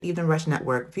Evening Rush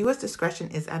Network. Viewers' discretion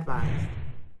is advised.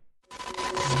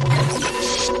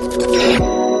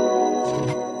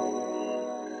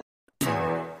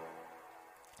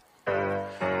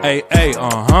 Hey,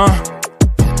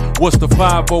 what's the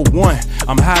 501?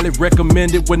 I'm highly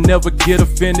recommended, would never get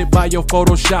offended by your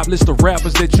Photoshop list of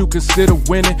rappers that you consider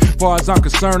winning. Far as I'm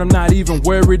concerned, I'm not even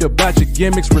worried about your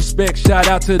gimmicks. Respect, shout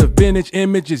out to the vintage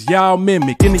images y'all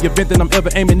mimic. In the event that I'm ever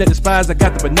aiming at the spies, I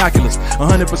got the binoculars.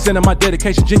 100% of my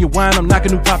dedication genuine, I'm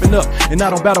knocking who popping up. And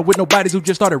I don't battle with nobodies who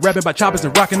just started rapping by choppers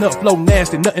and rocking up. Flow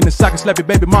nasty, nothing in sock and slap your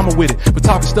baby mama with it. But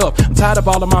talking stuff, I'm tired of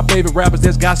all of my favorite rappers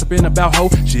that's gossiping about hoe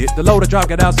shit. The loader drop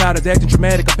got outsiders acting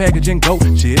dramatic, a packaging goat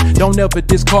shit. Don't ever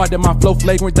discard that my flow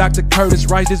flagrant. Dr. Curtis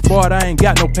writes this board, I ain't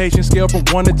got no patience. Scale from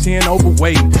 1 to 10,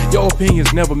 overweighting. Your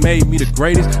opinions never made me the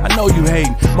greatest. I know you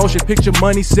hating. Motion picture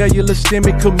money, cellular,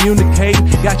 stemming, communicating.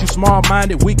 Got you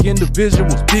small-minded, weak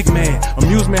individuals. Big man,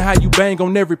 amusement how you bang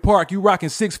on every park. You rocking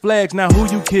 6 Flags, now who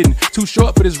you kidding? Too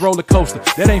short for this roller coaster.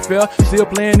 That ain't fair. Still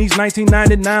playing these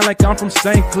 1999 like I'm from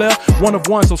St. Clair. One of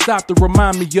one, so stop to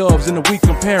remind me ofs in the week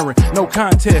comparing. No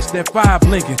contest, that 5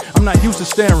 blinking. I'm not used to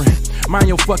staring. Mind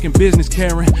your fucking business,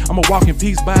 Karen. I'm a walking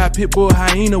piece by a pit bull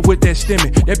hyena with that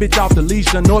stemming. That bitch off the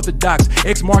leash, unorthodox.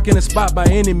 X marking the spot by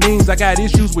any means. I got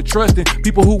issues with trusting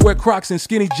people who wear Crocs and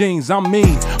skinny jeans. I'm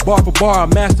mean. Bar for bar, a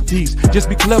masterpiece. Just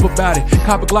be clever about it.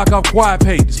 Cop a Glock off quiet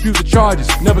pay. Dispute the charges.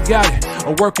 Never got it.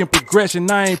 A work in progression.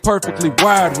 I ain't perfectly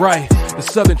wired right. The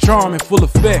Southern charm in full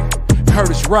effect.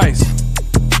 Curtis Rice.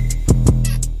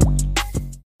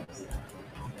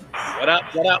 What up,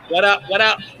 what up, what up, what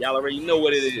up? Y'all already know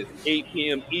what it is. 8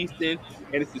 p.m. Eastern,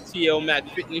 and it's the TL Mac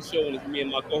Fitness Show, and it's me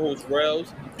and my co-host,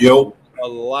 Rels. Yo.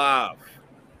 Alive.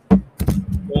 What's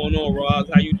going on, Roz?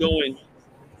 How you doing?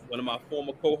 One of my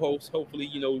former co-hosts. Hopefully,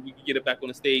 we can get it back on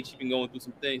the stage. She's been going through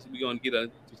some things. We're going to get her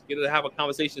to have a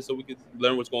conversation so we can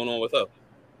learn what's going on with her.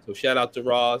 So shout out to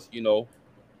Roz.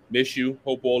 Miss you.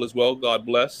 Hope all is well. God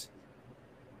bless.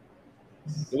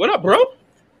 What up, bro?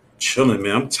 Chilling,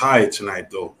 man. I'm tired tonight,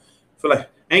 though. I feel like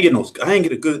I ain't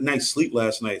get a good night's sleep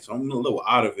last night, so I'm a little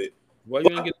out of it. Why you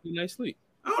didn't get a good night's sleep?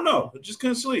 I don't know. I just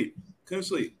couldn't sleep.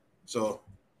 So,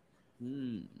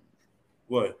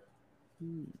 What?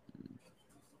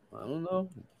 I don't know.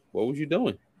 What was you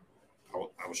doing?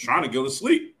 I was trying to go to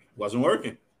sleep. Wasn't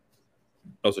working.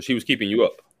 Oh, so she was keeping you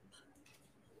up?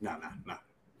 Nah.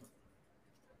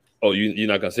 Oh, you're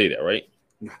not gonna say that, right?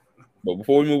 Nah. But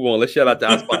before we move on, let's shout out to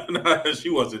our sponsor. Nah,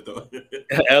 she wasn't though.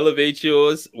 Elevate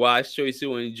Yours, Wise Choice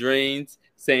and Drains,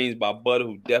 Sayings by Butter,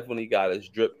 who definitely got us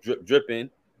dripping.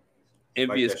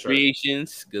 Envious like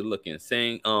Creations, good looking.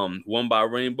 Saying One by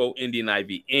Rainbow, Indian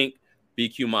Ivy Inc.,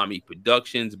 BQ Mommy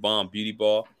Productions, Bomb Beauty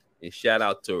Bar, and shout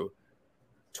out to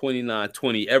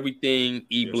 2920 Everything,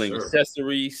 E-Bling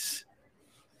Accessories.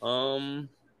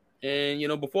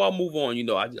 And before I move on,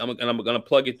 I'm gonna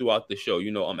plug it throughout the show.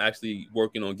 I'm actually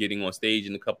working on getting on stage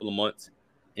in a couple of months,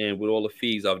 and with all the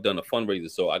fees, I've done a fundraiser.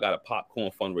 So I got a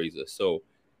popcorn fundraiser. So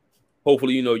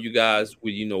hopefully, you guys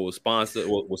will sponsor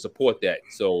or will support that.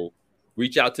 So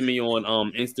reach out to me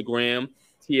on Instagram,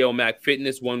 TL Mac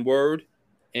Fitness, one word,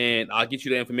 and I'll get you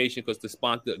the information because the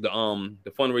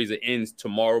fundraiser ends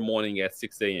tomorrow morning at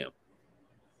 6 a.m.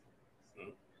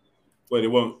 Wait, it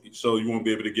won't. So you won't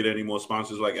be able to get any more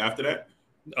sponsors like after that?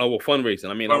 Oh, well, fundraising.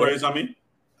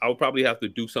 I would probably have to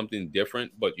do something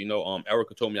different, but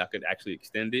Erica told me I could actually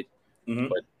extend it. Mm-hmm.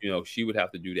 But she would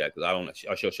have to do that because I don't know.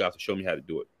 She'll have to show me how to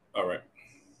do it. All right.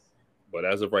 But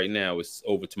as of right now, it's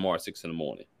over tomorrow at 6 a.m.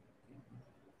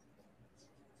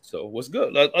 So what's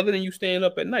good? Other than you staying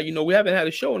up at night, we haven't had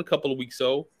a show in a couple of weeks.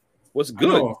 So what's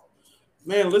good?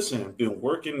 Man, listen, I've been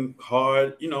working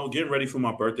hard. Getting ready for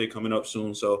my birthday coming up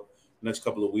soon. So next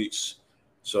couple of weeks.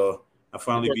 So I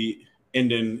finally be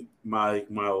ending my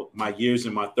years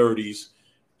in my 30s,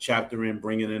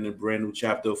 bringing in a brand new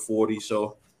chapter of 40.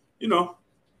 So,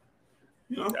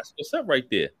 that's what's up right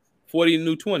there. 40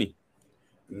 new 20.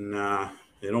 Nah,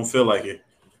 it don't feel like it.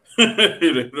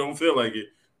 It don't feel like it.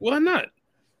 Why not?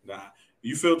 Nah,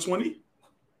 you feel 20?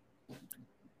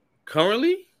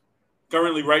 Currently,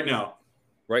 right now.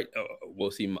 Right.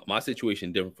 Well, see, my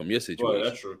situation different from your situation. Well,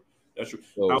 that's true.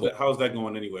 So, how's that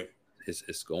going anyway?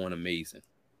 It's going amazing.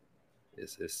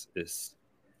 It's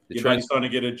your body starting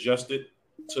to get adjusted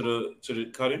to the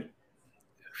cutting.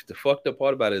 The fucked up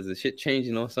part about it is the shit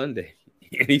changing on Sunday.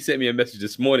 And he sent me a message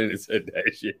this morning and said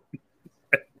that shit.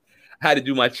 I had to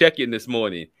do my check-in this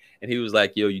morning, and he was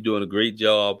like, "Yo, you're doing a great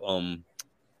job.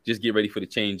 Just get ready for the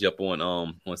change up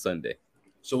on Sunday."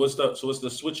 So what's the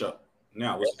switch up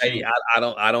now? Heidi,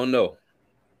 I don't know.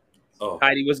 Oh.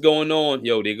 Heidi, what's going on?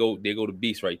 Yo, they go to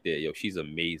Beast right there. Yo, she's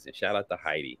amazing. Shout out to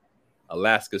Heidi,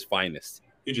 Alaska's finest.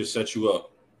 He just set you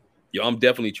up. Yo, I'm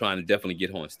definitely trying to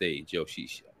get her on stage. Yo,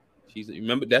 she's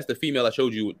remember that's the female I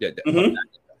showed you that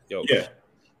yo. Yeah.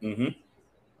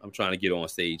 I'm trying to get her on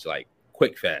stage like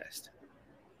quick, fast.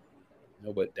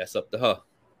 No, but that's up to her.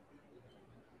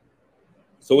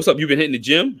 So what's up? You been hitting the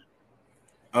gym?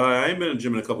 I ain't been in the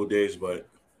gym in a couple of days, but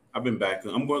I've been back.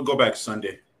 I'm going to go back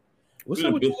Sunday. What's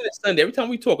up with you Sunday? Every time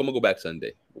we talk, I'm gonna go back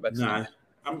Sunday.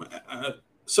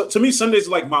 So to me, Sunday's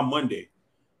like my Monday,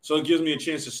 so it gives me a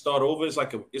chance to start over. It's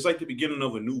like the beginning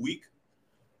of a new week.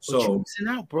 So but you're missing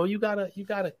out, bro. You gotta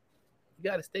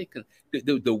stay.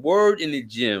 The word in the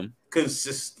gym,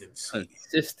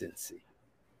 consistency.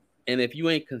 And if you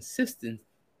ain't consistent,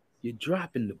 you're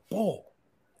dropping the ball.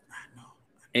 I know.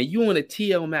 And you on a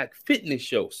TL Mac fitness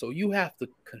show, so you have to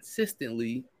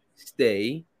consistently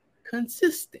stay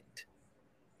consistent.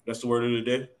 That's the word of the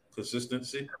day.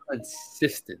 Consistency.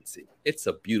 Consistency. It's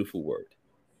a beautiful word.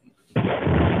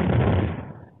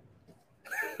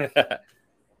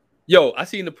 Yo, I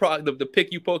seen the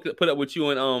pic you put up with you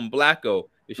and Blacko.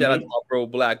 Shout out to my bro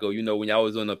Blacko. You know, when y'all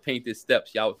was on the painted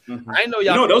steps, y'all. I know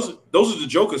y'all. No, those are the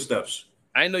Joker steps.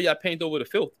 I know y'all paint over the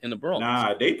filth in the Bronx.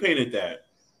 Nah, they painted that.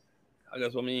 I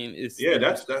guess I mean it's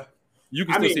that's that. You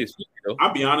can still see it. Though.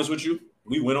 I'll be honest with you.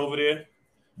 We went over there.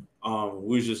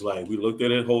 We was just like we looked at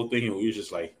the whole thing and we was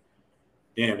just like,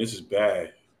 damn, this is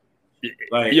bad.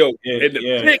 Like, yo, in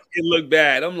the pic, it looked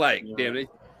bad. I'm like, damn it.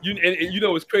 You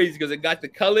know it's crazy because it got the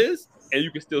colors and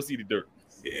you can still see the dirt.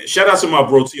 Yeah, shout out to my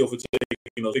bro Tio for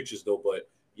taking those pictures though, but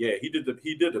yeah, he did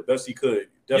the best he could.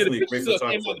 Definitely the pictures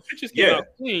came out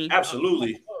clean.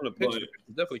 Absolutely. The pictures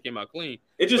definitely came out clean.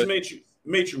 It just made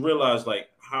you realize like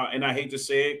how, and I hate to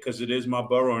say it because it is my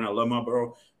borough and I love my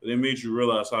borough, but it made you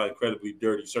realize how incredibly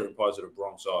dirty certain parts of the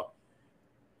Bronx are.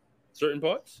 Certain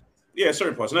parts? Yeah,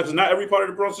 certain parts. Not every part of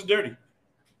the Bronx is dirty.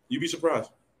 You'd be surprised.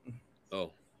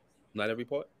 Oh, not every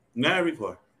part? Not every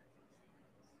part.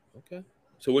 Okay.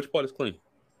 So which part is clean?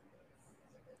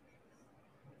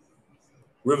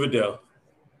 Riverdale.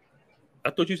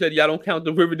 I thought you said y'all don't count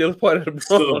the Riverdale part of the Bronx.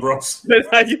 Still the Bronx. That's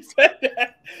how you said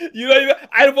that. You know,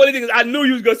 the funny thing is I knew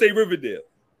you was gonna say Riverdale.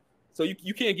 So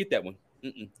you can't get that one.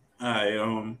 In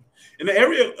the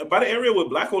area where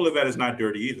Blacko live at is not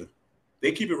dirty either.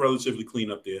 They keep it relatively clean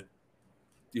up there.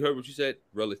 You heard what you said?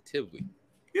 Relatively.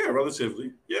 Yeah,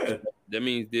 relatively. Yeah. That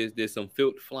means there's some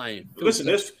filth flying. Listen,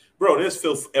 there's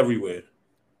filth everywhere.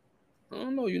 I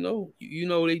don't know. You know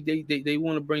they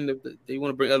want to bring they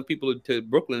want to bring other people to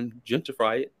Brooklyn,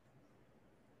 gentrify it.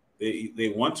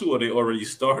 They want to, or they already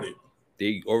started.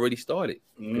 They already started.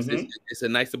 Mm-hmm. It's a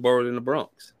nicer borough than the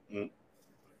Bronx. Mm.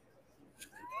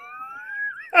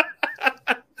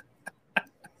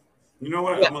 You know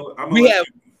what?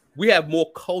 We have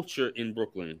more culture in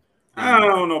Brooklyn. I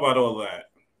don't know about all that.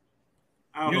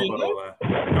 I don't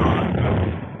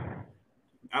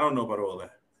know about all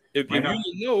that. If you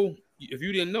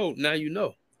didn't know, now you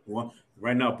know. Well,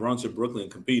 right now, Bronx and Brooklyn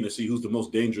competing to see who's the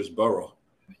most dangerous borough.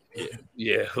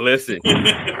 Yeah, listen.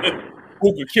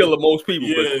 Who could kill the most people?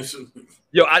 Yes.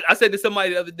 Yo, I said to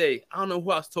somebody the other day, I don't know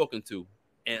who I was talking to,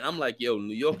 and I'm like, yo,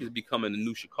 New York is becoming the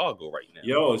new Chicago right now.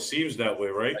 Yo, it seems that way,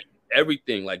 right? Like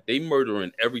everything, like they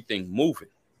murdering everything moving.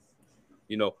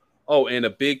 You know. Oh, and a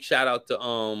big shout out to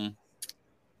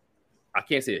I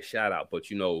can't say a shout out,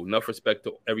 but enough respect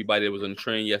to everybody that was on the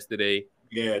train yesterday.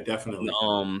 Yeah, definitely.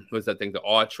 What's that thing? The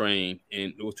R train,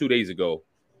 and it was 2 days ago.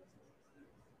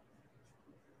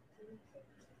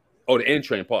 Oh, the N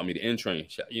train. Pardon me, the N train.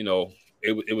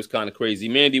 It was kind of crazy.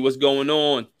 Mandy, what's going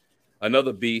on?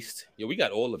 Another beast. Yeah, we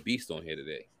got all the beasts on here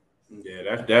today.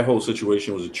 Yeah, that whole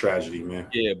situation was a tragedy, man.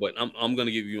 Yeah, but I'm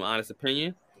gonna give you an honest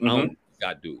opinion. Mm-hmm. I don't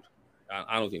got dude.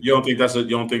 I don't think you don't think that's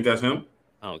him.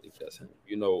 I don't think that's him.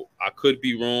 I could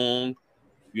be wrong.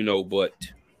 But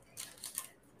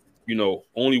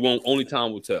only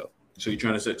time will tell. So you're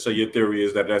trying to say? So your theory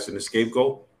is that that's an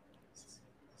scapegoat?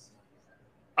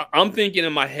 I'm thinking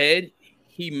in my head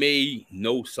he may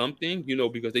know something.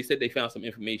 Because they said they found some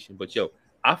information. But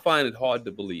I find it hard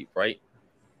to believe, right?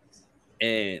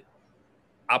 And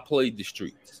I played the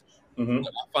streets. Mm-hmm.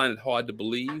 I find it hard to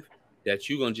believe that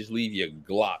you're gonna just leave your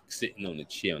Glock sitting on the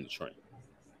chair on the train.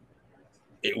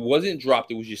 It wasn't dropped;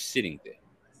 it was just sitting there.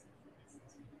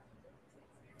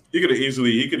 He could have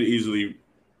easily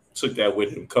took that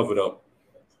with him, covered up.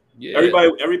 Yeah,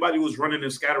 everybody was running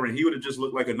and scattering. He would have just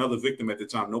looked like another victim at the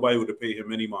time. Nobody would have paid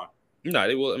him any mind. No,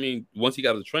 they will. I mean, once he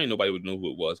got on the train, nobody would know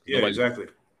who it was. Yeah, exactly.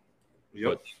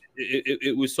 Yep. But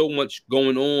it was so much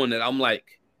going on that I'm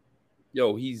like,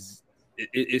 yo, it's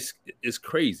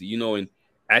crazy, and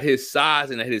at his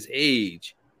size and at his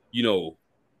age,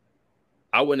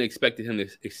 I wouldn't have expected him to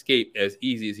escape as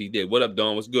easy as he did. What up,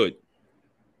 Don? What's good?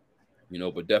 you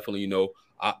know, but definitely, you know,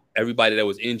 everybody that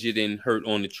was injured and hurt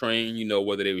on the train, you know,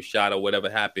 whether they were shot or whatever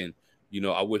happened, you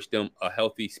know, I wish them a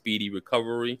healthy, speedy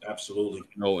recovery. Absolutely.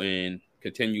 You know, and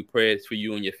continue prayers for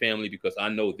you and your family, because I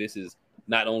know this is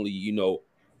not only, you know,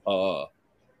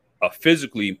 a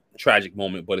physically tragic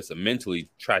moment, but it's a mentally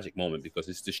tragic moment because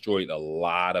it's destroyed a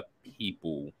lot of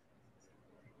people.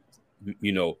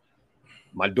 You know,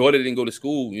 my daughter didn't go to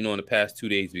school, you know, in the past 2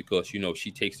 days because, you know,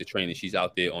 she takes the train and she's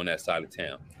out there on that side of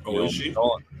town. Oh, is she?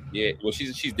 Dawn, yeah, well,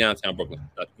 she's downtown Brooklyn,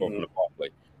 not far from the Parkway.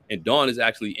 And Dawn is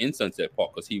actually in Sunset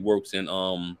Park because he works in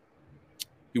the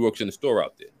store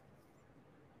out there.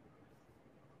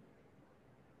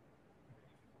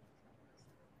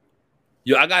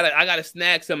 Yo, I gotta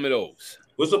snag some of those.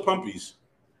 What's the pumpies?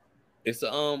 It's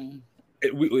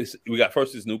we got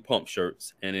first this new pump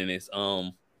shirts, and then it's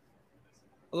a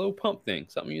little pump thing,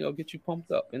 something, you know, get you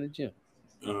pumped up in the gym.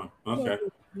 Okay.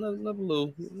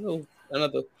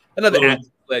 Another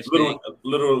action sledge thing.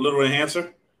 Little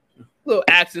enhancer. Little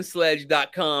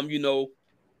actionsledge.com, you know.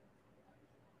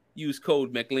 Use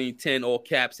code McLean10, all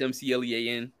caps,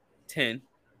 MCLEAN 10.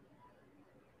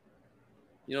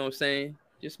 You know what I'm saying?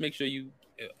 Just make sure you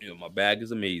know, my bag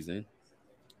is amazing.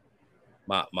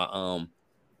 My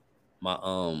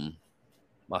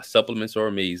supplements are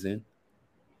amazing.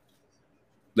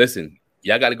 Listen,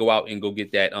 y'all got to go out and go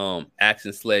get that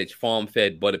Action Sledge farm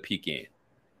fed butter pecan.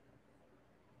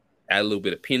 Add a little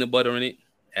bit of peanut butter in it.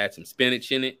 Add some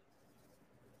spinach in it.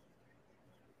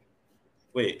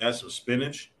 Wait, add some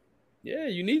spinach? Yeah,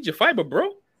 you need your fiber,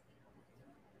 bro.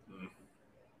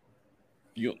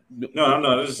 No, I'm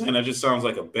not. I'm just saying that just sounds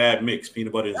like a bad mix.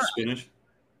 Peanut butter and spinach.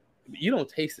 You don't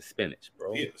taste the spinach,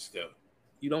 bro. Yeah, still.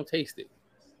 You don't taste it.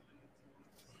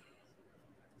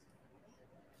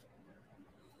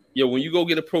 Yo, when you go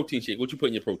get a protein shake, what you put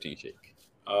in your protein shake?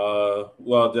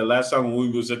 Well, the last time when we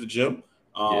was at the gym,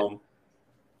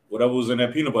 whatever was in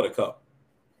that peanut butter cup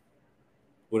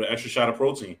with an extra shot of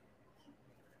protein.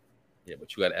 Yeah,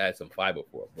 but you got to add some fiber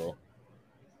for it, bro.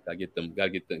 Got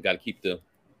to keep the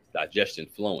digestion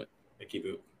flowing. And keep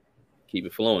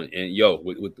it flowing. And yo,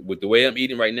 with the way I'm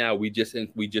eating right now, we just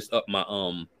upped my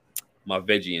my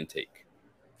veggie intake.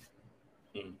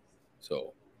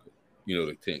 So, you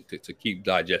know, to keep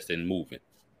digesting and moving.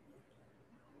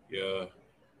 Yeah,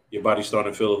 your body's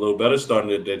starting to feel a little better.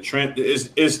 Starting to trend. It's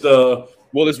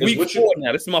week 4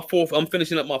 now. This is my 4th. I'm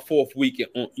finishing up my 4th week,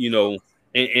 you know,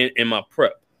 in my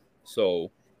prep.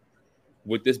 So,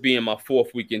 with this being my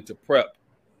 4th week into prep,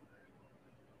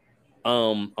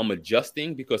 I'm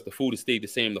adjusting because the food has stayed the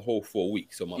same the whole 4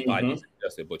 weeks. So my body is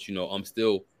adjusted, but you know, I'm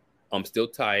still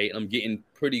tired. I'm getting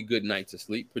pretty good nights of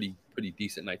sleep, pretty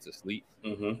decent nights of sleep.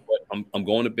 But I'm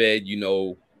going to bed, you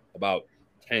know, about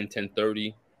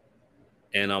 10:30,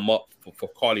 and I'm up for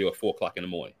cardio at 4:00 in the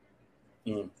morning.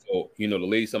 So, you know, the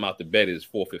latest I'm out to bed is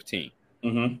 4:15.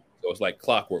 So it's like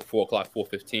clockwork, 4:00,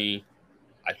 4:15.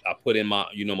 I put in my,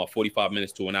 you know, my 45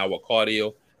 minutes to an hour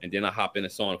cardio, and then I hop in the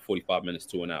sauna 45 minutes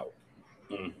to an hour.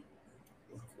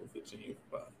 4:15,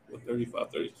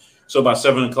 5:30. So by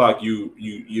 7 o'clock,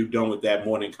 you done with that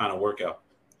morning kind of workout.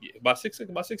 Yeah, about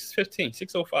 6:15,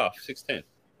 6:05, 6:10.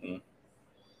 You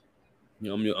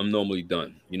know, I'm normally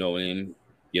done. You know, and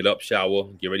get up, shower,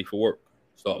 get ready for work,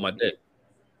 start my day.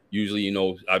 Usually, you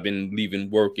know, I've been leaving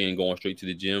work and going straight to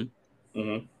the gym.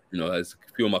 You know, as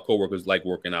a few of my coworkers like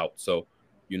working out, so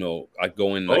you know, I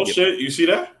go in. Oh shit! You see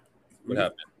that? What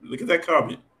happened? Look at that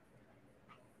comment.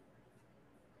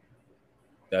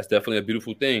 That's definitely a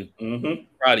beautiful thing.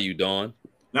 Proud of you, Dawn.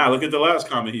 Now look at the last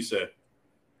comment he said.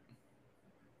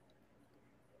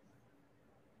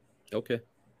 Okay.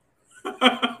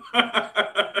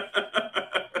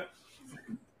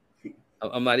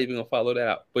 I'm not even gonna follow that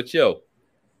out. But yo,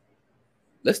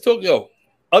 let's talk. Yo,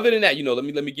 other than that, you know, let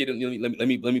me get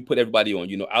let me put everybody on.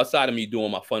 You know, outside of me doing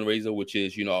my fundraiser, which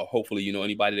is, you know, hopefully, you know,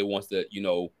 anybody that wants to, you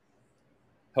know,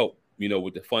 help, you know,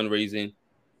 with the fundraising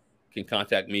can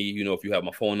contact me. You know, if you have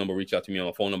my phone number, reach out to me on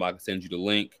my phone number. I can send you the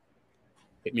link.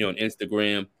 Hit me on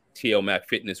Instagram, TL Mac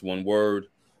Fitness, one word,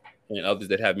 and others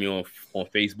that have me on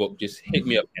Facebook. Just hit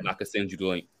me up, and I can send you the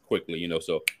link quickly. You know,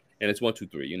 so and it's 1, 2,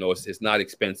 3. You know, it's not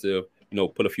expensive. You know,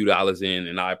 put a few dollars in,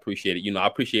 and I appreciate it. You know, I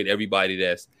appreciate everybody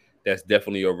that's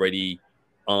definitely already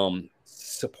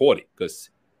supported, because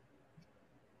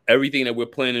everything that we're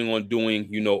planning on doing,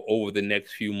 you know, over the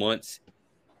next few months,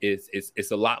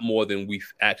 it's a lot more than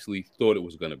we've actually thought it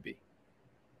was going to be.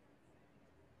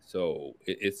 So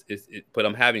but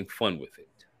I'm having fun with it.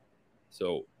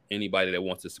 So anybody that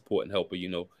wants to support and help, you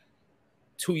know,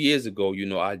 2 years ago, you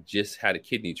know, I just had a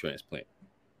kidney transplant.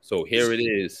 So here it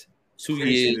is. 2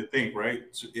 Crazy years. to think, right?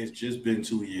 It's just been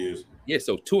 2 years. Yeah,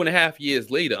 so 2.5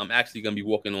 years later, I'm actually gonna be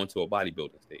walking onto a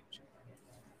bodybuilding stage.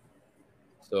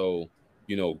 So,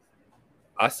 you know,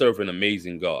 I serve an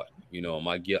amazing God. You know,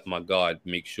 my God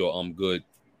makes sure I'm good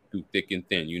through thick and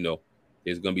thin. You know,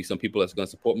 there's gonna be some people that's gonna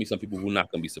support me, some people who are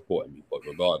not gonna be supporting me. But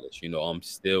regardless, you know,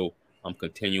 I'm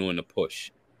continuing to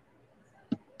push.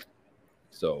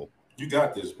 So you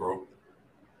got this, bro.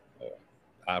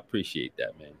 I appreciate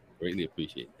that, man. Greatly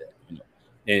appreciate that. You know,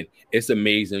 and it's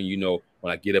amazing, you know,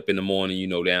 when I get up in the morning, you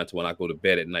know, down to when I go to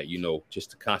bed at night, you know,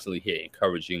 just to constantly hear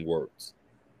encouraging words.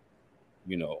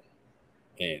 You know,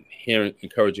 and hearing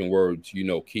encouraging words, you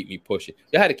know, keep me pushing.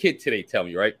 I had a kid today tell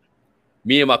me, right?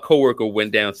 Me and my coworker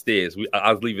went downstairs.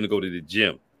 I was leaving to go to the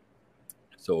gym.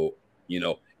 So, you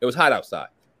know, it was hot outside.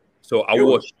 So I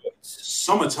wore shorts.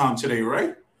 Summertime today,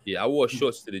 right? Yeah, I wore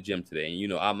shorts to the gym today. And you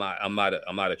know, I'm not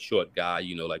a short guy,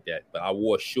 you know, like that. But I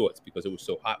wore shorts because it was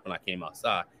so hot when I came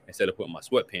outside instead of putting my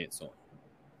sweatpants on.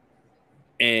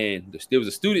 And there was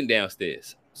a student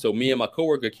downstairs. So me and my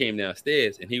coworker came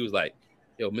downstairs and he was like,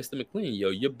 yo, Mr. McLean, yo,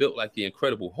 you're built like the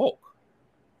Incredible Hulk.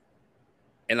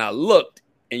 And I looked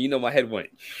and, you know, my head went.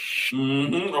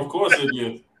 Of course it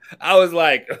did. I was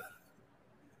like,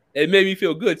 it made me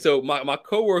feel good. So my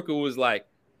coworker was like,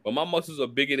 well, my muscles are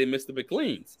bigger than Mr.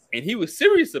 McLean's. And he was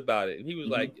serious about it. And he was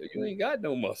like, you ain't got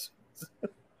no muscles.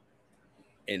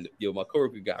 And, yo, my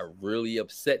coworker got really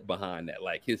upset behind that.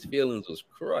 Like, his feelings was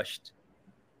crushed.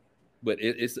 But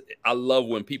I love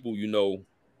when people, you know,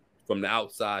 from the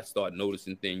outside start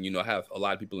noticing things. You know, I have a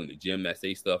lot of people in the gym that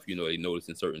say stuff, you know, they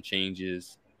noticing certain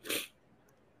changes.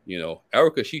 You know,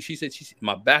 Erica, she said she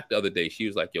my back the other day. She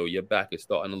was like, yo, your back is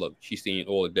starting to look. She's seeing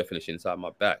all the definition inside my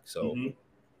back. So,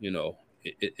 you know,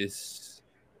 it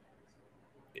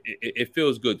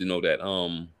feels good to know that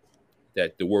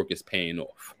that the work is paying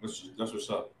off. That's what's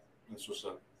up. That's what's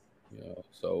up. You know,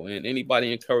 so and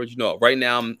anybody encourage, you know, right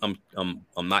now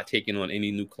I'm not taking on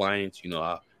any new clients. You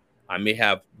know, I may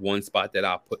have one spot that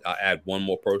I'll add one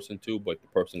more person to, but the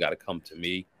person got to come to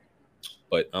me.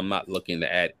 But I'm not looking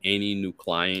to add any new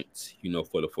clients, you know,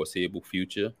 for the foreseeable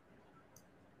future.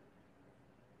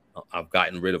 I've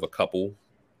gotten rid of a couple,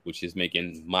 which is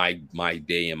making my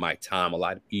day and my time a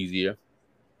lot easier.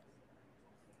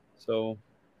 So,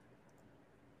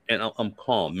 and I'm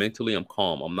calm. Mentally, I'm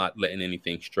calm. I'm not letting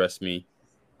anything stress me.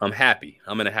 I'm happy.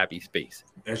 I'm in a happy space.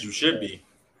 As you should be.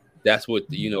 That's what,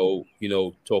 you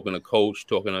know, talking to coach,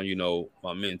 talking to, you know,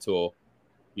 my mentor,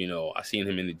 you know, I seen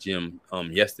him in the gym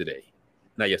yesterday.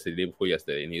 Not yesterday, the day before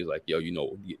yesterday. And he was like, yo, you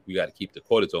know, we got to keep the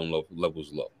cortisol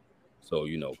levels low. So,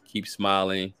 you know, keep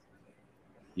smiling,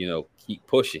 you know, keep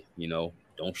pushing, you know,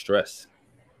 don't stress.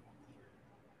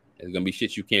 There's going to be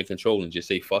shit you can't control and just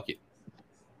say, fuck it.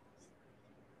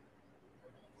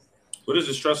 What does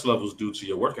the stress levels do to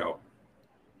your workout?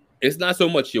 It's not so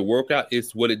much your workout,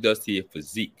 it's what it does to your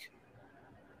physique.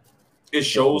 It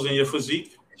shows in your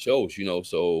physique? It shows, you know,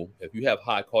 so if you have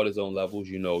high cortisol levels,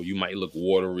 you know, you might look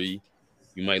watery,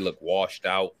 you might look washed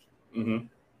out. And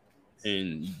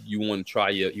you want to try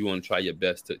your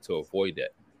best to avoid that.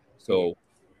 So,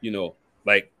 you know,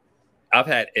 like I've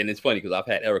had, and it's funny because I've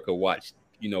had Erica watch,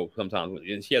 you know, sometimes,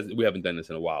 and we haven't done this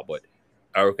in a while, but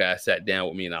Erica sat down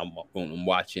with me and I'm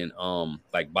watching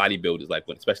like bodybuilders, like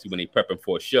especially when they prepping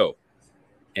for a show,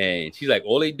 and she's like,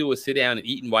 all they do is sit down and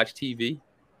eat and watch TV.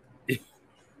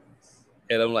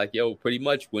 And I'm like, yo, pretty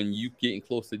much when you getting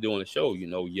close to doing a show, you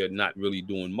know, you're not really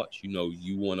doing much. You know,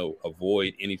 you want to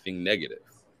avoid anything negative.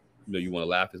 You know, you want to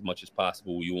laugh as much as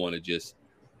possible. You want to just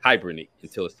hibernate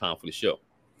until it's time for the show.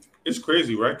 It's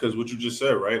crazy, right? Because what you just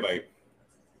said, right? Like,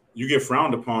 you get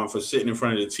frowned upon for sitting in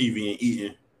front of the TV and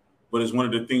eating, but it's one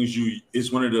of the things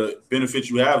it's one of the benefits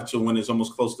you have to when it's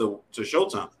almost close to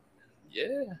showtime.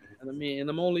 Yeah. And I mean, and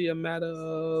I'm only a matter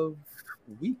of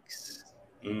weeks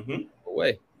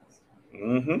away.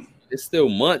 It's still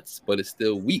months, but it's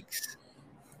still weeks.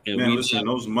 And man, listen,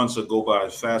 those months will go by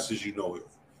as fast as you know it.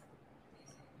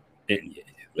 And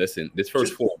listen, this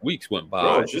first 4 weeks went by.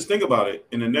 Bro, just think about it.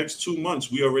 In the next 2 months,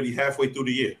 we already halfway through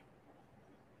the year.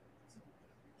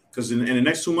 Because in the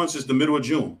next 2 months is the middle of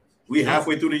June. We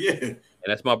halfway through the year. And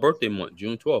that's my birthday month,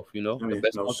 June 12th. You know, the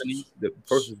best month of the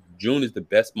first of June is the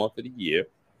best month of the year.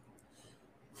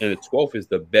 And the 12th is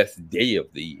the best day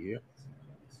of the year.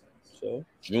 So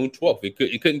June 12th,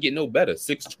 it couldn't get no better.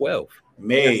 6/12.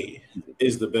 May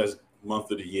is the best month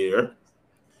of the year.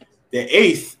 The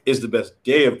 8th is the best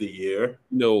day of the year.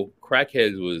 You know,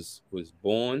 Crackheads was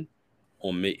born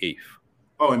on May 8th.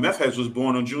 Oh, and Meth Heads was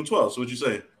born on June 12th. So what you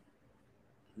say?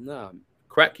 Nah,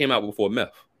 Crack came out before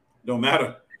Meth. Don't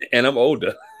matter. And I'm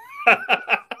older.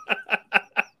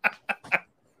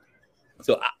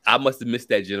 So I must have missed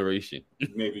that generation.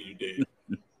 Maybe you did.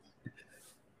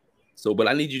 So, but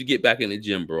I need you to get back in the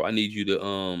gym, bro. I need you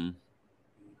to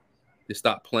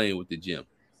stop playing with the gym.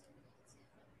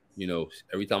 You know,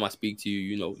 every time I speak to you,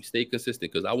 you know, stay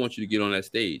consistent because I want you to get on that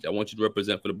stage. I want you to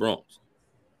represent for the Bronx.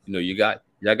 You know,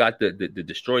 y'all got the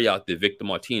destroyer out there, Victor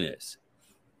Martinez.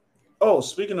 Oh,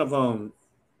 speaking of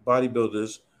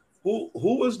bodybuilders, who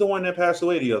was the one that passed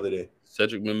away the other day?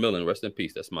 Cedric McMillan, rest in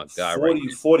peace. That's my guy,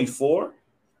 44?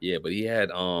 Yeah, but he had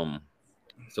some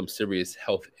serious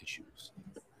health issues.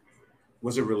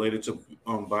 Was it related to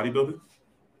bodybuilding?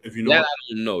 If you know, that I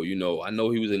don't know. You know, I know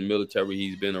he was in the military.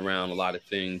 He's been around a lot of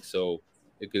things, so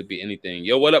it could be anything.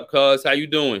 Yo, what up, cuz? How you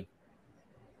doing?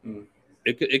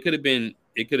 It could have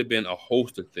been a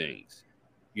host of things,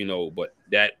 you know. But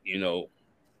that, you know,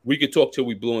 we could talk till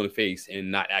we blue in the face and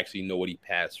not actually know what he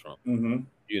passed from. Mm-hmm.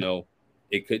 You know,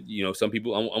 it could. You know, some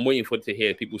people. I'm waiting for it to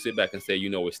hear people sit back and say, you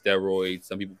know, it's steroids.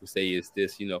 Some people could say it's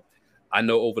this. You know, I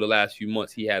know over the last few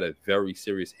months he had a very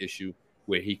serious issue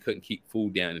where he couldn't keep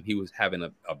food down and he was having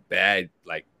a bad,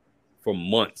 like, for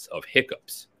months of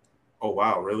hiccups. Oh,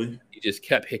 wow, really? He just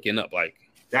kept hicking up. Like,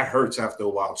 that hurts after a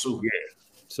while, too. Yeah.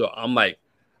 So I'm like,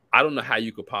 I don't know how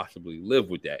you could possibly live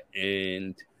with that.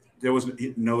 And there was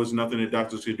nothing that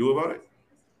doctors could do about it?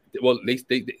 Well,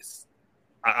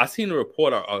 I seen a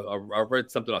report. I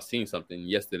read something. I seen something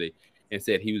yesterday and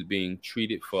said he was being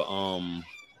treated for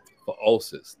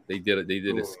ulcers. They did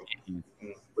a scan.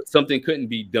 But something couldn't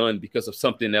be done because of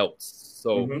something else.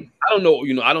 So I don't know,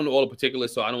 you know, I don't know all the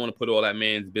particulars, so I don't want to put all that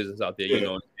man's business out there. You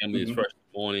know, his family is fresh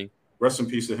this morning. Rest in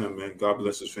peace to him, man. God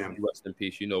bless his family. Rest in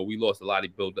peace. You know, we lost a lot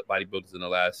of bodybuilders in the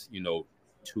last, you know,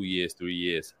 2 years, 3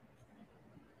 years.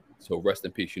 So rest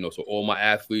in peace. You know, so all my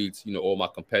athletes, you know, all my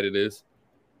competitors,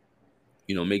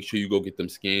 you know, make sure you go get them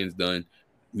scans done.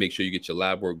 Make sure you get your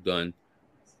lab work done,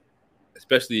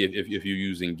 especially if you're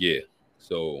using gear.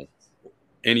 So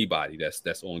anybody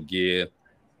that's on gear,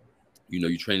 you know,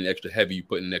 you're training extra heavy, you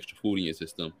putting extra food in your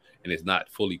system, and it's not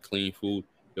fully clean food,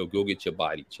 go get your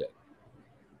body checked.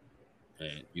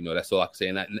 And, you know, that's all I can say.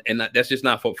 And that's just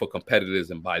not for competitors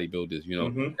and bodybuilders, you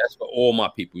know, that's for all my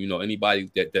people, you know,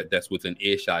 anybody that's within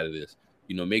earshot of this,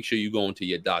 you know, make sure you go into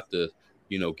your doctor,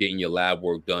 you know, getting your lab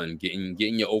work done, getting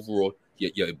your overall,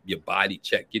 your body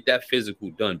checked, get that physical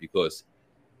done, because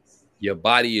your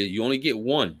body, you only get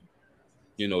one.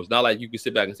 You know, it's not like you can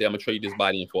sit back and say, I'm going to trade this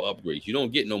body in for upgrades. You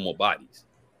don't get no more bodies.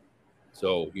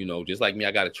 So, you know, just like me,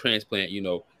 I got a transplant. You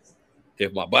know,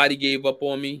 if my body gave up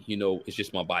on me, you know, it's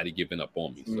just my body giving up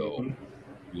on me. So,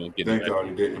 you don't get Thank God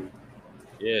you didn't.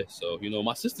 Yeah. So, you know,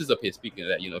 my sister's up here speaking of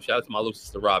that. You know, shout out to my little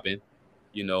sister, Robin.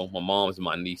 You know, my mom's and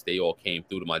my niece, they all came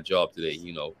through to my job today,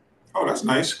 you know. Oh, that's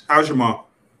nice. How's your mom?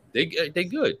 They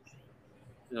good.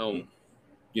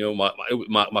 You know,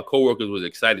 my coworkers was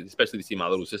excited, especially to see my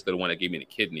little sister, the one that gave me the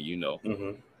kidney, you know.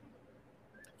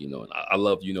 You know, and I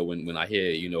love, you know, when I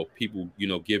hear, you know, people, you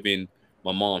know, giving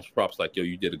my mom's props like, yo,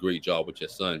 you did a great job with your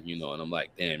son, you know, and I'm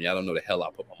like, damn, y'all don't know the hell I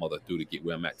put my mother through to get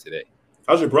where I'm at today.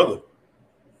 How's your brother?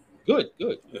 Good.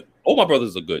 All my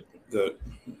brothers are good. Good.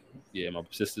 Yeah, my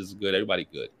sisters are good. Everybody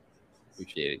good.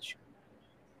 Appreciate it.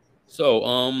 So,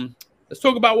 let's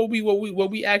talk about what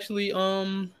we actually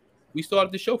we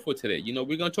started the show for today. You know,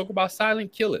 we're going to talk about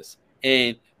silent killers.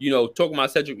 And, you know, talking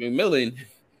about Cedric McMillan,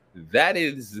 that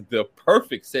is the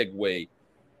perfect segue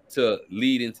to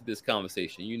lead into this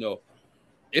conversation. You know,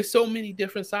 it's so many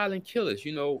different silent killers.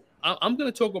 You know, I'm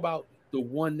going to talk about the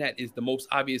one that is the most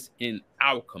obvious in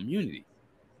our community,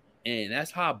 and that's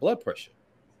high blood pressure.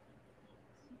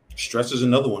 Stress is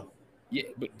another one. Yeah,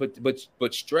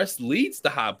 but stress leads to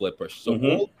high blood pressure. So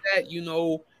all that, you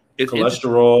know, is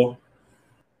cholesterol.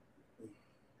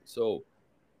 So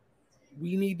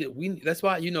that's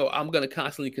why, you know, I'm going to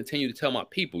constantly continue to tell my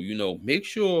people, you know, make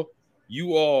sure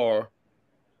you are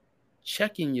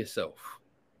checking yourself.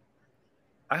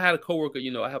 I had a coworker,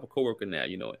 you know, I have a coworker now,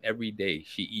 you know, every day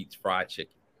she eats fried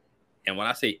chicken. And when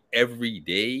I say every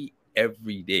day,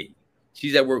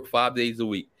 she's at work 5 days a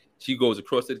week. She goes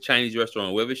across to the Chinese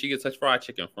restaurant, wherever she gets such fried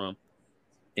chicken from,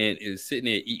 and is sitting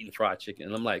there eating fried chicken.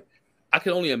 And I'm like, I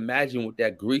can only imagine what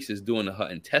that grease is doing to her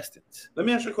intestines. Let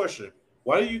me ask you a question.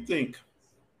 Why do you think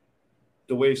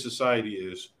the way society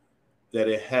is that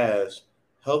it has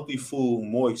healthy food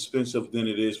more expensive than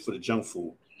it is for the junk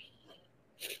food?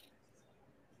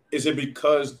 Is it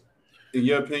because, in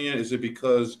your opinion, is it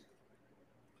because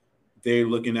they're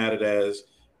looking at it as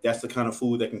that's the kind of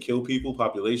food that can kill people,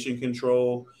 population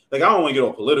control? Like, I don't want to get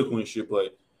all political and shit,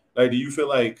 but like, do you feel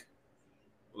like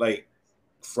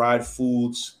fried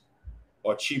foods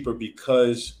are cheaper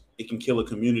because it can kill a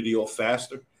community or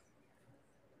faster?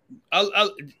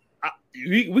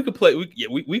 we could play.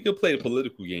 We could play the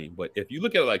political game, but if you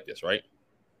look at it like this, right?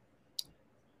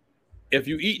 If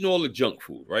you're eating all the junk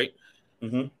food, right?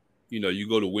 Mm-hmm. You know, you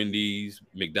go to Wendy's,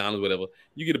 McDonald's, whatever.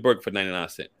 You get a burger for 99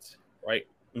 cents, right?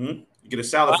 Mm-hmm. You get a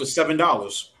salad for $7.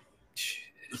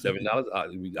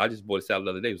 $7. I just bought a salad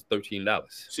the other day. It was $13.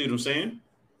 See what I'm saying?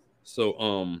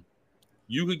 So,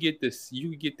 you could get this. You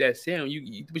could get that sandwich.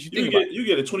 But you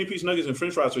get a 20-piece nuggets and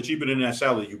French fries for cheaper than that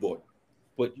salad you bought.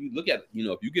 But you look at, you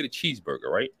know, if you get a cheeseburger,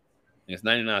 right, and it's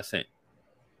 99 cents,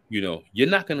 you know, you're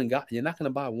not gonna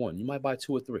buy one. You might buy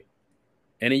 2 or 3,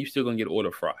 and then you're still gonna get an order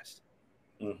of fries.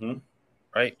 Mm-hmm.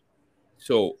 Right.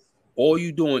 So all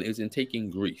you doing is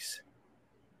taking grease.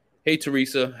 Hey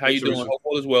Teresa, how you doing? Hope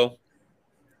all is well.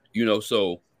 You know,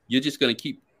 so you're just gonna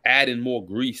keep adding more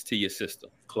grease to your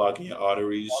system, clogging your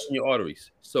arteries.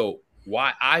 So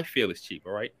why I feel it's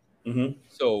cheaper, right? Mm-hmm.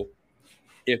 So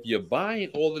if you're buying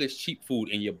all of this cheap food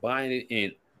and you're buying it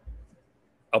in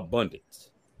abundance,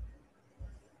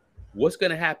 what's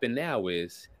gonna happen now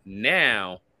is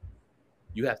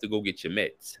you have to go get your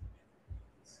meds.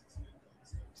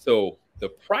 So the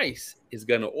price is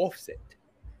going to offset.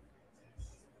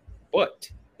 But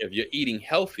if you're eating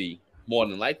healthy, more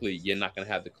than likely, you're not going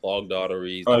to have the clogged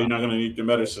arteries. Oh, you're not going to need the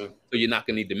medicine. So you're not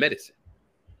going to need the medicine.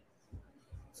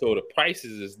 So the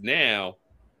prices is now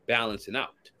balancing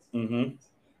out. Mm-hmm.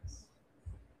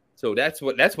 So that's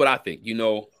what I think. You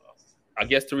know, I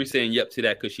guess Teresa saying yep to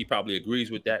that because she probably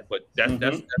agrees with that. But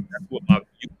that's what my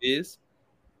view is.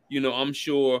 You know, I'm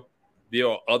sure there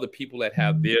are other people that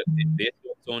have their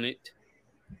thoughts on it.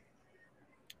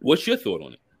 What's your thought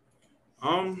on it?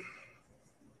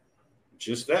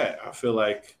 Just that. I feel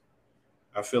like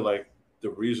the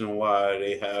reason why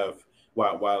they have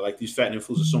why like these fattening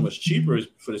foods are so much cheaper is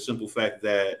for the simple fact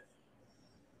that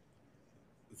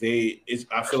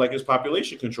I feel like it's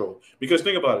population control. Because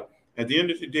think about it. At the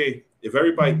end of the day, if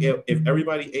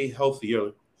everybody ate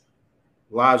healthier,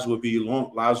 lives would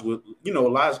last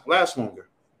longer.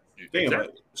 Think about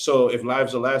it. So if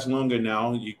lives will last longer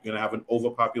now, you're going to have an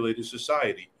overpopulated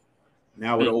society.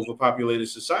 Now with an overpopulated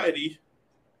society,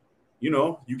 you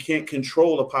know, you can't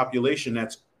control a population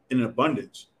that's in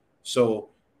abundance. So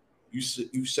you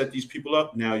set these people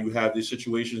up. Now you have these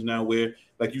situations now where,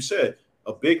 like you said,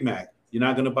 a Big Mac, you're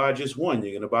not going to buy just one.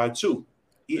 You're going to buy 2.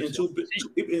 Eating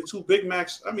two Big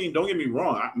Macs. I mean, don't get me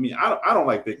wrong. I mean, I don't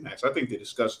like Big Macs. I think they're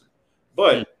disgusting.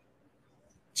 But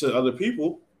to other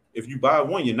people, if you buy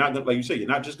one, you're not gonna, like you say, you're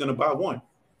not just gonna buy one.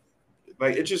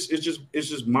 Like it's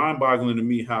just mind-boggling to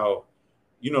me how,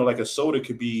 you know, like a soda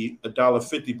could be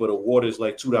 $1.50, but a water is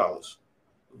like $2.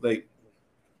 Like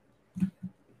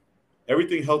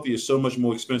everything healthy is so much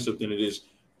more expensive than it is.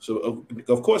 So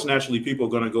of course, naturally, people are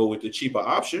gonna go with the cheaper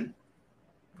option.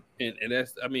 And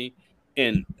that's, I mean,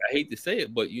 and I hate to say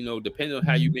it, but you know, depending on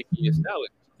how you make your salad,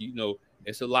 you know,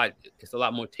 it's a lot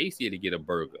more tastier to get a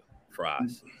burger,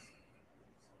 fries.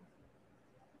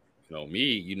 You know, me,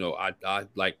 you know, I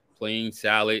like plain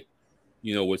salad,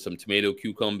 you know, with some tomato,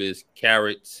 cucumbers,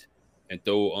 carrots, and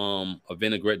throw a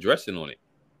vinaigrette dressing on it.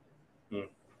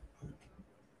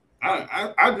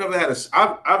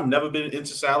 I've never been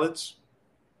into salads,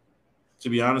 to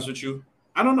be honest with you.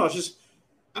 I don't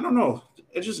know.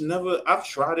 It just never, I've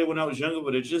tried it when I was younger,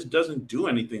 but it just doesn't do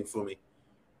anything for me.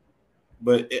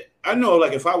 But I know,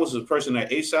 like, if I was a person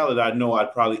that ate salad, I know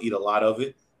I'd probably eat a lot of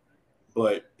it.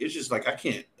 But it's just like I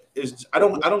can't. I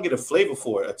don't get a flavor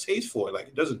for it, a taste for it. Like,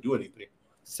 it doesn't do anything.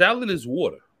 Salad is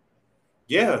water.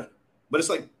 Yeah, but it's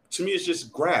like, to me, it's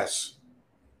just grass.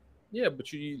 Yeah,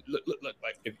 but you look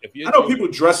like if you. I know people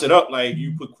dress it up, like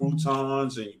you put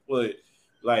croutons and you put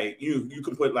like you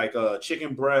can put like a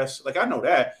chicken breast. Like I know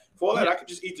that. For all that, I could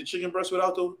just eat the chicken breast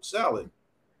without the salad.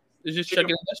 It's just chicken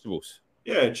and vegetables.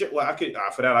 Yeah, well, I could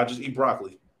for that. I just eat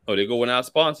broccoli. Oh, they go with our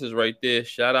sponsors right there.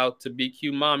 Shout out to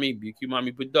BQ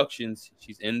Mommy Productions.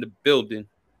 She's in the building.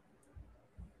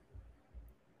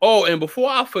 Oh, and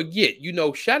before I forget, you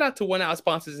know, shout out to one of our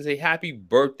sponsors and say happy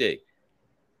birthday.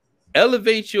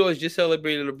 Elevate Yours just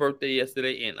celebrated her birthday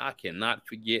yesterday, and I cannot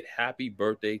forget happy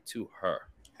birthday to her.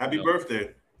 Happy birthday.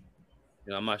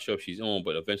 You know, I'm not sure if she's on,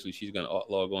 but eventually she's going to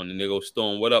log on. And there goes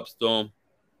Storm. What up, Storm?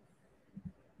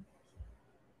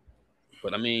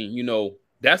 But, I mean, you know,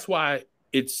 that's why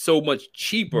it's so much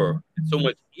cheaper and so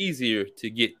much easier to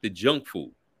get the junk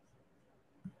food.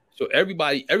 So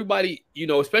everybody, you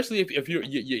know, especially if you're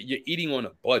eating on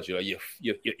a budget or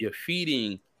you're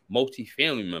feeding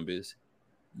multi-family members,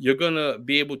 you're gonna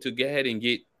be able to go ahead and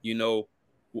get, you know,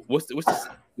 what's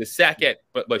the sack at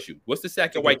bless you. What's the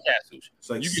sack at White Castles? It's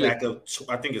like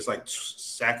I think it's like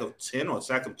sack of 10 or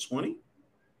sack of 20.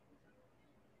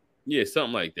 Yeah,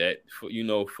 something like that. For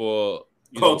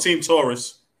Team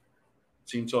Taurus.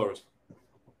 Team Taurus.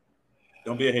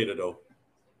 Don't be a hater, though.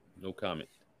 No comment.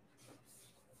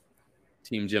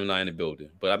 Team Gemini in the building.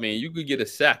 But, I mean, you could get a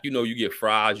sack. You get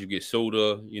fries, you get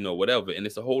soda, whatever. And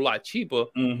it's a whole lot cheaper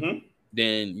than,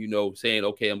 saying,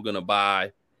 okay, I'm going to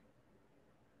buy,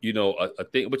 a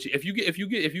thing. But if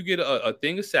you get a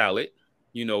thing of salad,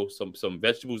 some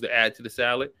vegetables to add to the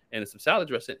salad and some salad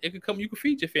dressing, you can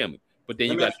feed your family. But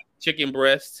then you got chicken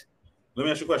breast. Let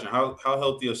me ask you a question. How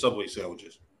healthy are Subway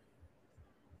sandwiches?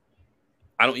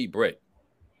 I don't eat bread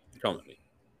currently.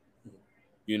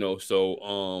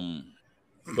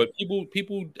 But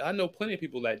people, I know plenty of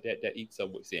people like that eat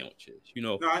Subway sandwiches.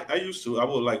 No, I used to. I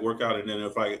would work out, and then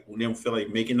if I didn't feel like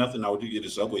making nothing, I would get a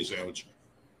Subway sandwich.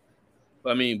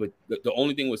 I mean, but the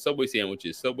only thing with Subway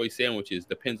sandwiches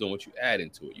depends on what you add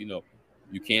into it. You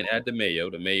can't add the mayo.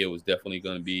 The mayo is definitely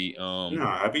going to be.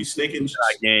 I'd be steak and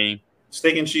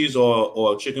cheese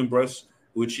or chicken breast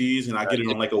with cheese, and I get it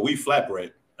on like a wheat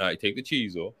flatbread. All right, take the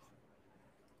cheese off.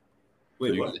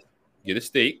 Wait, what? Get a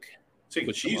steak. Take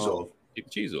the cheese off. Take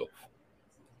the cheese off.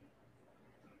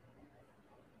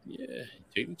 Yeah,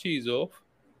 take the cheese off.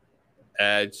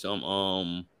 Add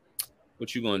some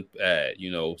what you gonna add?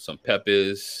 Some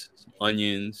peppers, some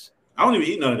onions. I don't even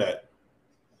eat none of that.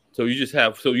 So you just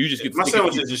get my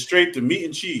sandwiches just straight to meat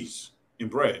and cheese and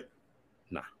bread.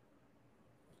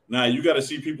 Nah, you got to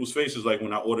see people's faces like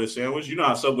when I order a sandwich. You know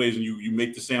how Subways and you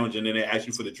make the sandwich and then they ask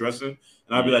you for the dressing, and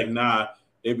I'd be like, nah.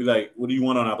 They'd be like, what do you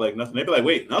want on? I'd be like, nothing. They'd be like,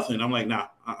 wait, nothing. I'm like, nah,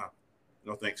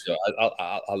 no thanks. So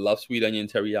I love sweet onion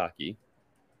teriyaki.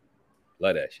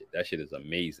 Love that shit. That shit is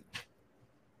amazing.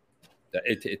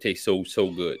 It tastes so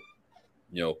good.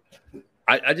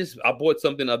 I bought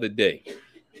something the other day.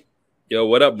 Yo,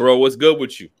 what up, bro? What's good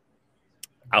with you?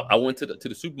 I went to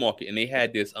the supermarket and they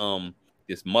had this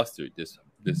mustard, this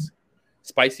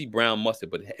spicy brown mustard,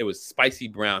 but it was spicy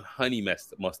brown honey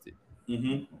mustard.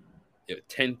 Mm-hmm.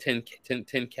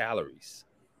 10 calories.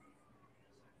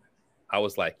 I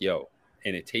was like, yo,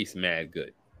 and it tastes mad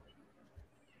good.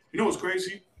 You know what's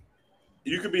crazy?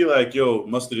 You could be like, yo,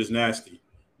 mustard is nasty,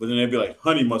 but then they'd be like,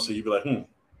 honey mustard. You'd be like,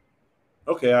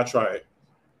 okay, I'll try it.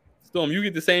 Storm, you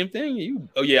get the same thing?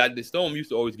 Storm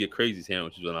used to always get crazy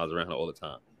sandwiches when I was around her all the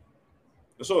time.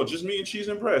 That's all, just meat and cheese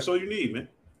and bread. That's all you need, man.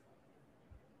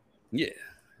 Yeah,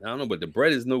 I don't know, but the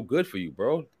bread is no good for you,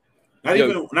 bro. Not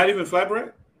even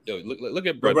flatbread? Yo, look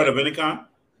at bread. Bread of any kind?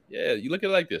 Yeah, you look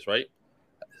at it like this, right?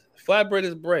 Flatbread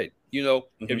is bread.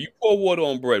 If you pour water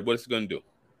on bread, what it's going to do?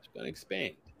 It's going to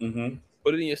expand. Mm-hmm.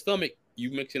 Put it in your stomach,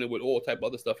 you mixing it with all type of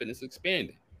other stuff, and it's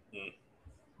expanding. Mm.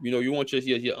 You want your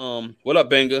what up,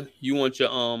 Benga? You want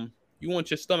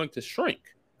your stomach to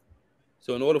shrink.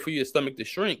 So in order for your stomach to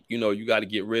shrink, you got to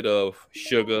get rid of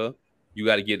sugar. You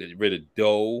got to get rid of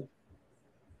dough.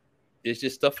 It's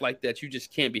just stuff like that you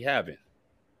just can't be having.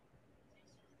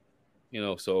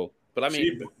 But I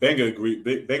mean, Benga agree.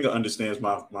 Benga understands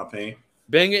my pain.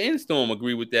 Benga and Storm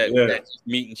agree with that. Yeah. With that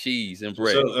meat and cheese and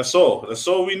bread. So that's all. That's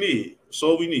all we need. That's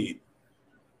all we need.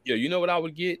 Yo, you know what I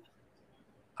would get?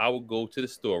 I would go to the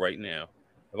store right now.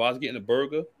 If I was getting a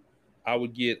burger, I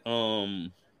would get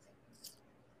a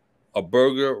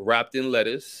burger wrapped in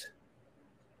lettuce,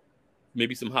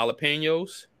 maybe some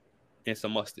jalapenos, and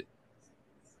some mustard.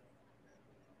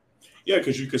 Yeah,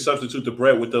 because you could substitute the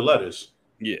bread with the lettuce.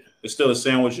 Yeah, it's still a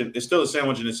sandwich. It's still a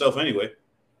sandwich in itself, anyway.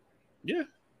 Yeah,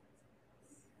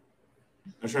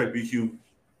 that's right. BQ,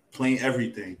 plain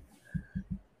everything.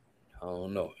 I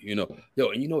don't know. Yo,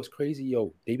 and what's crazy?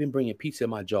 Yo, they've been bringing pizza at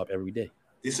my job every day.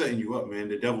 They're setting you up, man.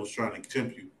 The devil's trying to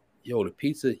tempt you. Yo,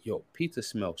 pizza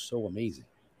smells so amazing.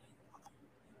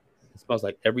 It smells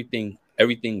like everything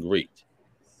great.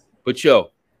 But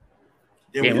yo,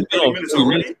 yeah, man, 30 minutes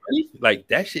already. Like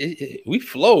that shit, we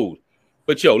flowed.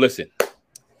 But yo, listen.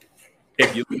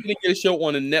 If you're looking to get a show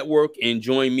on the network and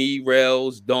join me,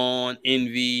 Rails, Dawn,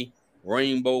 Envy,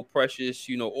 Rainbow, Precious,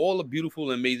 all the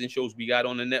beautiful and amazing shows we got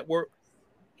on the network,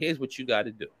 here's what you got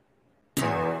to do.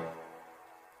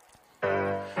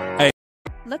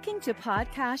 Looking to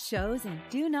podcast shows and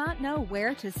do not know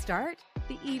where to start?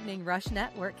 The Evening Rush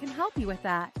Network can help you with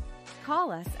that.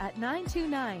 Call us at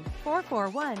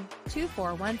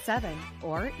 929-441-2417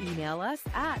 or email us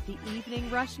at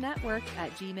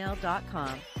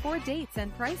theeveningrushnetwork@gmail.com for dates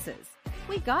and prices.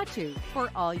 We got you for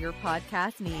all your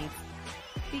podcast needs.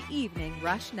 The Evening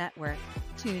Rush Network.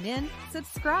 Tune in,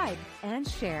 subscribe, and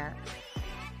share.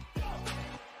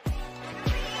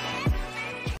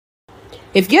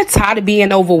 If you're tired of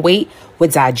being overweight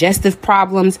with digestive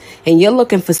problems and you're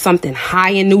looking for something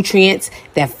high in nutrients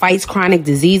that fights chronic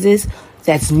diseases,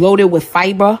 that's loaded with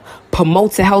fiber,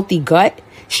 promotes a healthy gut,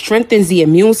 strengthens the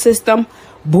immune system,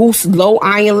 boost low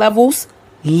iron levels?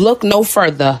 Look no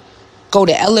further. Go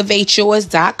to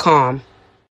elevateyours.com.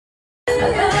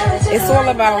 It's all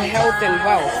about health and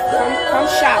wealth. Come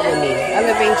shop with me.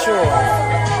 Elevate yours.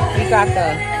 We got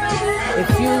the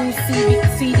infused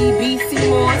CDB sea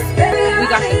moss. We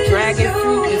got the dragon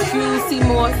fruit infused sea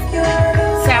moss,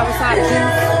 soursop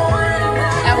juice,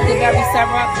 elderberry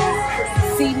syrup,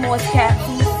 sea moss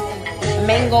capsules,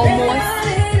 mango moss.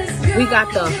 We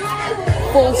got the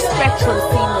full spectrum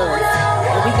sea moss.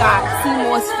 And we got sea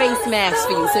moss face masks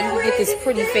for you, so you can get this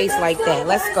pretty face like that.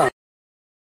 Let's go.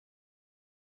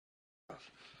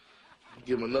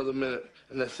 Give him another minute,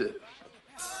 and that's it.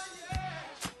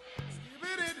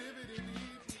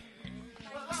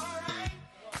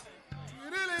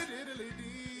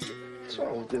 What's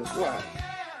wrong with this? Why?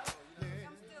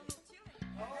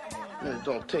 Man,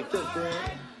 don't take that down.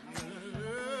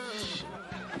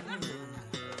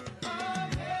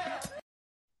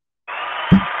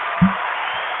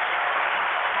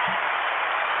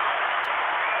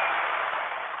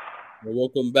 Well,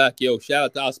 welcome back, yo. Shout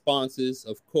out to our sponsors,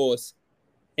 of course.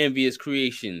 Envious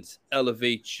Creations,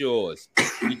 Elevate Yours,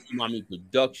 Mommy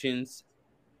Productions,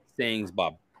 Sayings by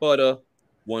Butter,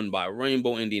 One by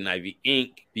Rainbow, Indian Ivy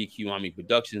Inc., BQ Mommy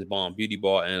Productions, Bomb Beauty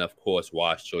Bar, and of course,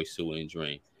 Wash Choice Sewer and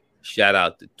Drain. Shout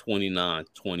out to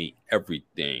 2920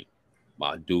 Everything,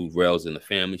 my dude Rails and the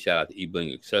family. Shout out to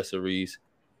eBling Accessories.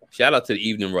 Shout out to the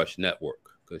Evening Rush Network,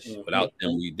 because without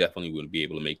them, we definitely wouldn't be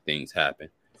able to make things happen.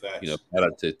 Facts. You know, shout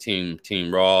out to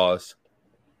Team Ross.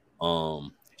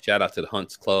 Shout out to the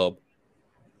Hunts Club.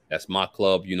 That's my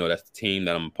club. You know, that's the team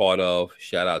that I'm a part of.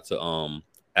 Shout out to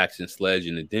Action Sledge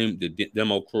and the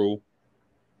demo crew.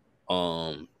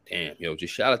 Damn, yo,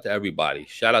 just shout out to everybody.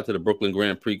 Shout out to the Brooklyn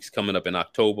Grand Prix coming up in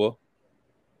October.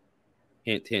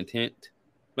 Hint, hint, hint.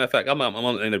 Matter of fact, I'm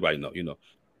letting everybody know, you know,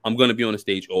 I'm going to be on the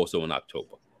stage also in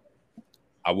October.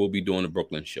 I will be doing the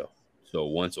Brooklyn show. So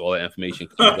once all that information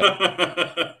comes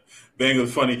out. Bang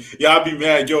was funny. Yeah, I'd be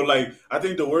mad. Yo, like, I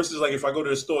think the worst is, like, if I go to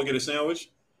the store and get a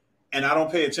sandwich and I don't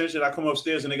pay attention, I come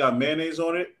upstairs and they got mayonnaise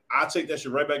on it, I take that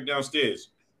shit right back downstairs.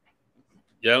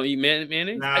 You don't eat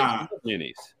mayonnaise? Nah.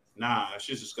 Mayonnaise. Nah, that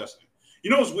shit's disgusting.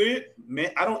 You know what's weird?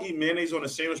 I don't eat mayonnaise on a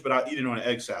sandwich, but I'll eat it on an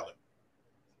egg salad.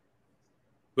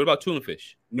 What about tuna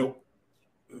fish? Nope.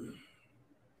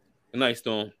 Nice,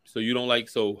 Storm. So you don't like,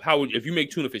 so how would, if you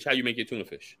make tuna fish, how you make your tuna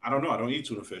fish? I don't know. I don't eat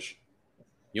tuna fish.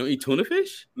 You don't eat tuna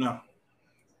fish? No.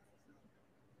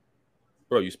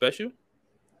 Bro, you special?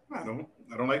 I don't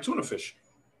like tuna fish.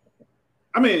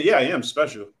 I mean, yeah, I am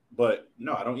special, but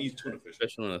no, I don't eat tuna fish.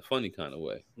 Special in a funny kind of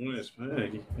way. Yes,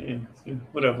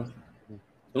 whatever.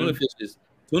 Tuna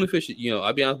fish, you know,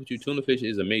 I'll be honest with you, tuna fish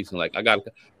is amazing. Like I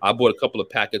bought a couple of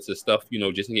packets of stuff, you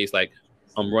know, just in case like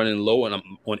I'm running low and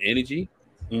I'm on energy.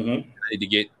 Mm-hmm. I need to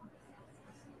get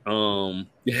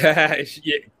yeah,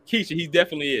 Keisha, he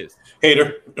definitely is.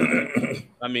 Hater.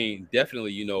 I mean,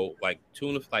 definitely, you know, like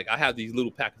tuna, like I have these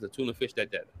little packets of tuna fish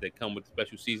that come with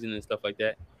special seasoning and stuff like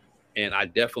that. And I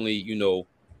definitely, you know,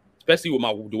 especially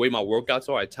with the way my workouts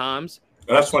are at times.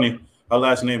 Oh, that's funny. Her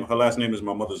last name is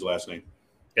my mother's last name.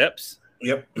 Epps.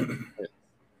 Yep.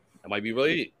 That might be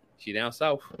related. She down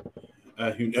south.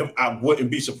 I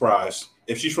wouldn't be surprised.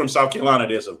 If she's from South Carolina,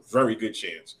 there's a very good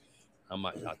chance.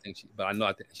 I think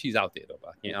she's out there though.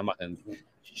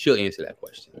 She'll answer that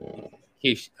question.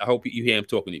 Keish, I hope you hear him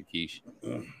talking to you, Keish.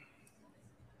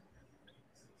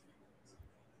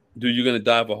 Dude, you're gonna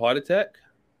die of a heart attack?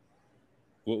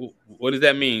 What does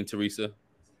that mean, Teresa?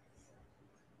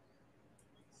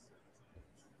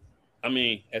 I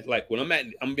mean, it's like I'm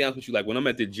gonna be honest with you, like when I'm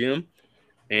at the gym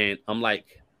and I'm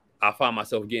like, I find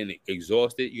myself getting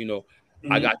exhausted, you know,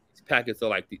 I got these packets of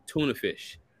like the tuna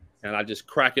fish and I just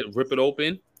crack it, rip it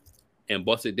open and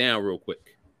bust it down real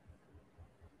quick.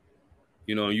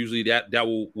 You know, usually that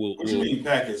will what you mean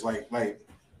packets? Like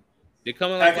they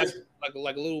come in like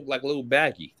a little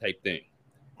baggie type thing.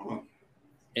 Oh.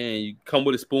 And you come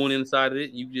with a spoon inside of it,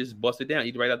 you just bust it down,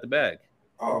 eat it right out the bag.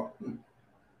 Oh.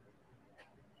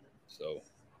 So,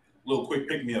 little quick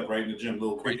pick me up right in the gym,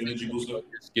 little quick energy booster.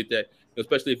 Just get that,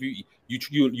 especially if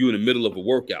you in the middle of a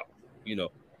workout, you know.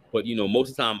 But you know,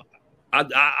 most of the time,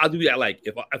 I do that. Like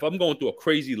if I'm going through a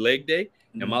crazy leg day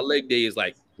and my leg day is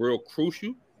like real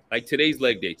crucial, like today's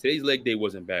leg day. Today's leg day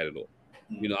wasn't bad at all.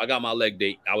 You know, I got my leg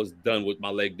day. I was done with my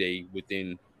leg day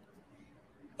within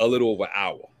a little over an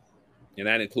hour, and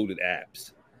that included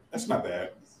abs. That's not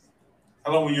bad.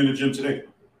 How long were you in the gym today?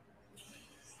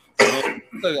 Like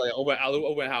over an hour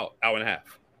and a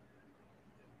half,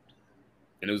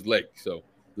 and it was legs, so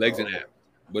legs and abs.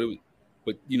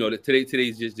 But you know,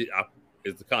 today's just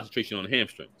is the concentration on the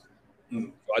hamstrings.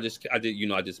 So I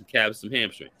did some calves, some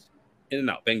hamstrings, in and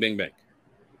out, bang, bang, bang.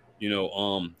 You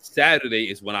know,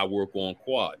 Saturday is when I work on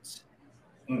quads.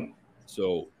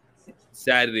 So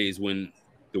Saturday is when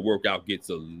the workout gets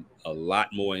a lot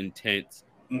more intense.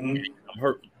 I'm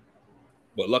hurting,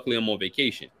 but luckily I'm on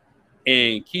vacation.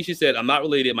 And Keisha said, I'm not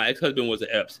related. My ex-husband was an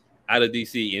Epps out of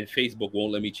DC, and Facebook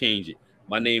won't let me change it.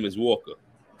 My name is Walker.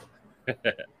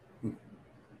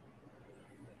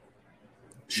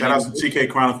 Shout out to TK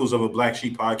Chronicles of a Black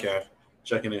Sheep podcast.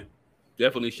 Checking in.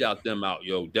 Definitely shout them out,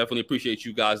 yo. Definitely appreciate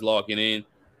you guys logging in.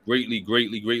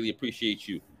 Greatly appreciate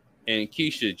you. And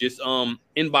Keisha, just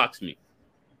inbox me,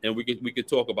 and we could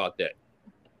talk about that.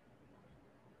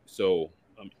 So,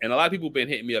 and a lot of people have been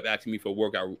hitting me up asking me for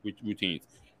workout routines,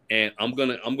 and I'm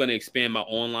gonna expand my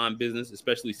online business,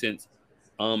 especially since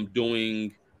I'm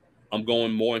going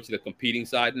more into the competing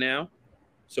side now.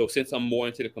 So since I'm more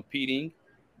into the competing,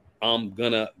 I'm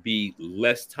gonna be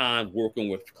less time working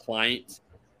with clients,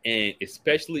 and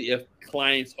especially if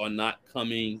clients are not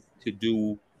coming to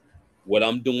do what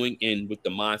I'm doing in with the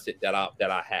mindset that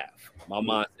I have. My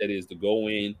mindset is to go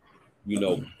in, you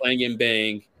know, playing and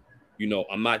bang. You know,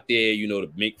 I'm not there, you know,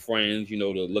 to make friends, you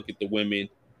know, to look at the women.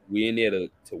 We're in there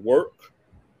to work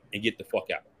and get the fuck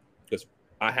out. Because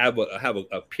I have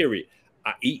a period.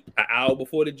 I eat an hour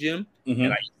before the gym,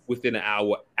 and I eat within an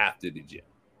hour after the gym.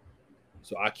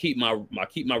 So I keep my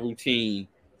routine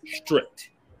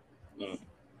strict.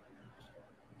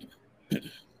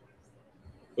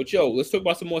 But yo, let's talk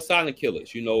about some more silent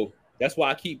killers. You know, that's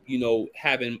why I keep, you know,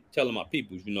 telling my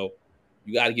people, you know,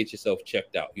 you got to get yourself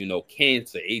checked out. You know,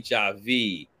 cancer,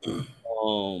 HIV.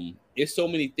 It's so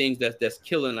many things that's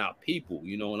killing our people.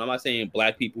 You know, and I'm not saying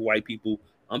black people, white people.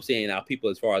 I'm saying our people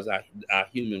as far as our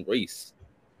human race.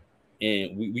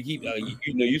 And we keep,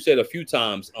 you know, you said a few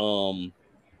times,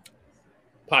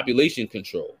 population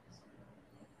control.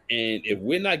 And if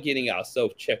we're not getting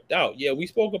ourselves checked out, yeah, we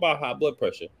spoke about high blood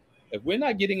pressure. If we're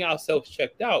not getting ourselves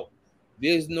checked out,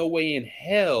 there's no way in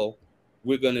hell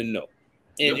we're gonna know.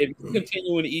 And if you're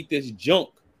continuing to eat this junk,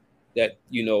 that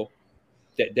you know,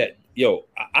 that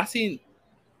I seen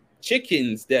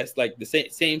chickens that's like the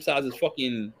same size as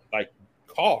fucking like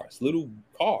cars, little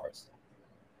cars,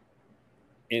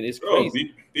 and it's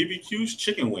crazy. BBQ's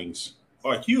chicken wings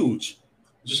are huge.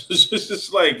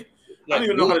 Just like I don't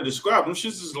even know how to describe them.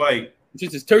 Shit is like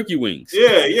just turkey wings.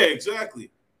 Yeah,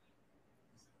 exactly.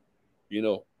 You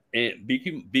know, and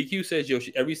BQ says, yo,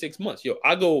 every 6 months, yo,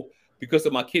 I go because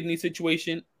of my kidney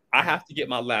situation. I have to get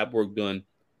my lab work done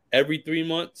every 3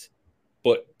 months.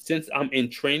 But since I'm in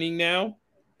training now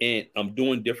and I'm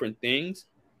doing different things,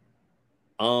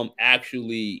 I'm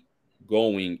actually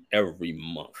going every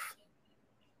month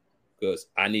because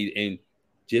I need, and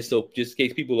just in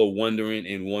case people are wondering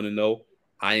and want to know,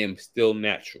 I am still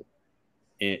natural.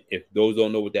 And if those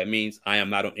don't know what that means, I am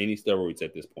not on any steroids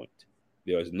at this point.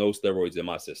 There is no steroids in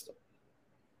my system.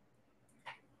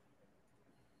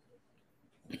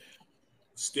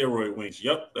 Steroid wings.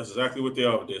 Yep, that's exactly what they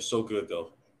are. They're so good,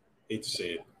 though. Hate to say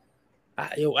it.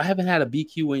 I haven't had a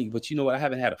BQ wing, but you know what? I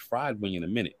haven't had a fried wing in a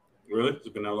minute. Really? It's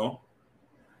been that long?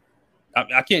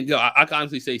 I can't. You know, I can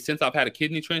honestly say since I've had a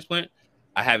kidney transplant,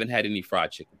 I haven't had any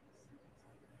fried chicken.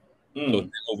 So it's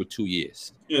been over 2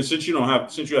 years. Yeah, since you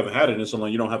haven't had it in so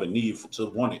long, you don't have a need to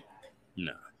want it.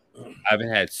 No. I haven't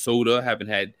had soda. Haven't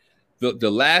had the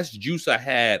last juice I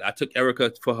had. I took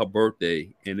Erica for her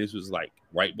birthday, and this was like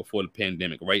right before the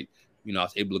pandemic. Right, you know, I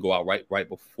was able to go out right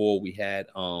before we had.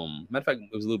 Matter of fact,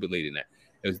 it was a little bit later than that.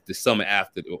 It was the summer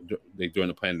after during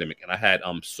the pandemic, and I had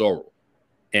sorrel,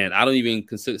 and I don't even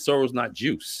consider sorrel's not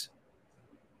juice.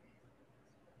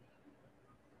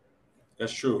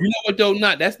 That's true. You know what though?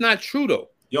 That's not true though.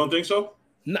 You don't think so?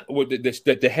 Not with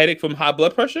the headache from high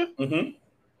blood pressure. Mm-hmm.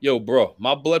 Yo, bro,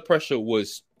 my blood pressure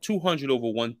was 200 over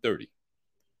 130.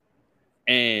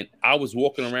 And I was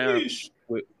walking around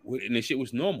and the shit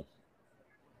was normal.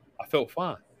 I felt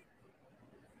fine.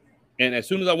 And as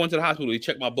soon as I went to the hospital, they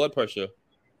checked my blood pressure.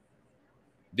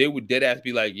 They would dead ass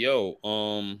be like, yo,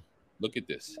 look at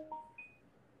this.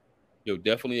 Yo,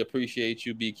 definitely appreciate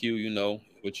you, BQ, you know,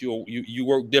 but you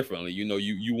work differently. You know,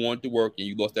 you want to work and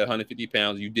you lost that 150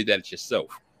 pounds. You did that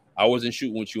yourself. I wasn't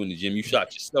shooting with you in the gym. You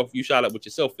shot yourself. You shot up with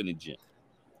yourself in the gym.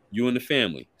 You and the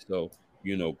family. So,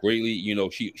 you know, greatly, you know,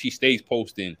 she stays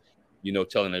posting, you know,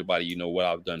 telling everybody, you know, what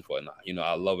I've done for her. You know,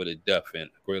 I love her to death and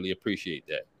greatly appreciate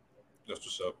that. That's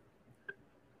what's up.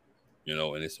 You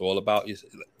know, and it's all about,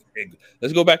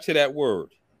 let's go back to that word.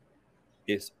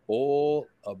 It's all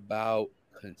about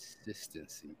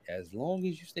consistency. As long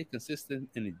as you stay consistent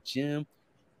in the gym,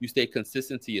 you stay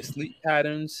consistent to your sleep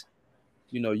patterns,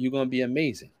 you know, you're going to be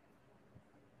amazing.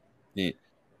 And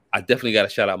I definitely got to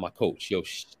shout out my coach. Yo,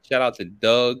 shout out to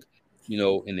Doug. you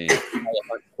know, and then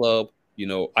Hunt Club. You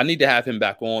know, I need to have him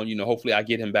back on. You know, hopefully I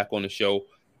get him back on the show.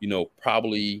 You know,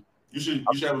 probably you should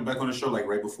have him back on the show like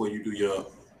right before you do your.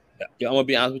 Yeah, I'm gonna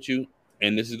be honest with you,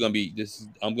 and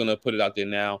I'm gonna put it out there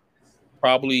now.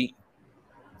 Probably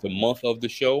the month of the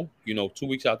show. You know, 2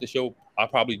 weeks out the show, I'll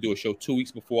probably do a show 2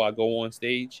 weeks before I go on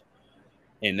stage,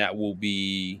 and that will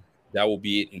be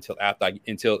it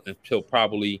until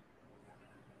probably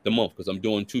the month, because I'm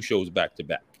doing 2 shows back to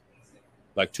back,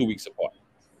 like 2 weeks apart.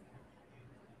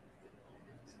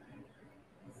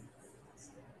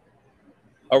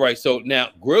 All right, so now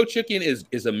grilled chicken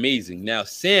is amazing. Now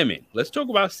salmon, let's talk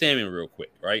about salmon real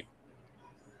quick, right?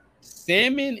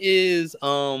 Salmon is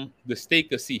the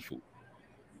steak of seafood.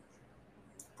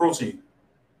 Protein.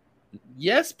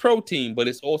 Yes, protein, but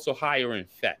it's also higher in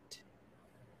fat.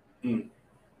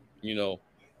 You know,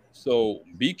 so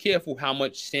be careful how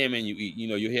much salmon you eat. You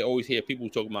know, you always hear people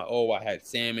talking about, oh, I had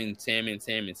salmon.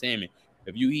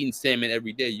 If you eating salmon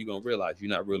every day, you're gonna realize you're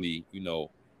not really, you know,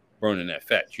 burning that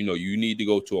fat. You know, you need to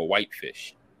go to a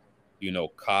whitefish, you know,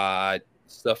 cod,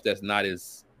 stuff that's not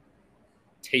as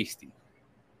tasty.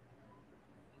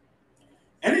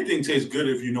 Anything tastes good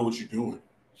if you know what you're doing.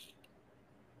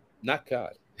 Not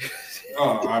cod.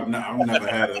 Oh, I've never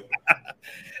had it.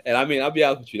 And I mean, I'll be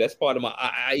honest with you, that's part of my.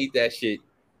 I eat that shit.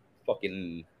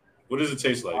 Fucking. What does it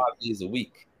taste like? 5 days a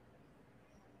week.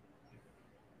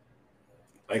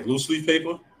 Like loose leaf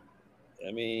paper?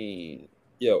 I mean,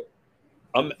 yo,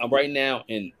 I'm right now,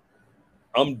 and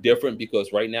I'm different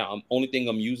because right now only thing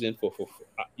I'm using for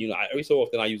you know, every so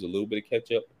often I use a little bit of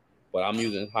ketchup, but I'm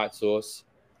using hot sauce.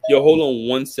 Yo, hold on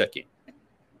 1 second.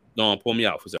 No, pull me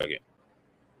out for a second.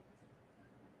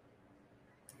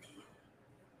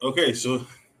 Okay, so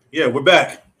yeah, we're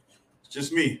back. It's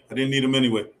just me. I didn't need him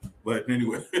anyway. But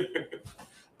anyway,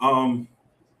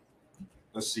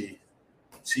 let's see.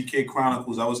 TK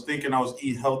Chronicles. I was thinking I was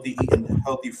eating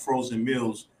healthy frozen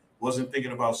meals. Wasn't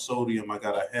thinking about sodium. I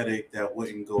got a headache that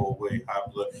wouldn't go away. High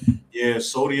blood. Yeah,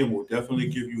 sodium will definitely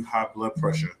give you high blood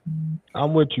pressure.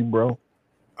 I'm with you, bro.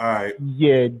 All right.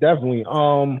 Yeah, definitely.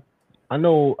 I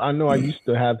know. I used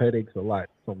to have headaches a lot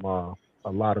from a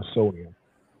lot of sodium.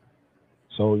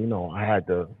 So you know, I had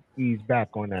to ease back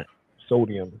on that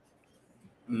sodium.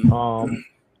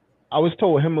 I was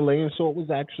told Himalayan salt was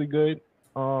actually good.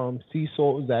 Sea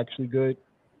salt was actually good,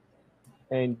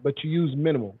 but you use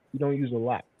minimal. You don't use a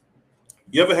lot.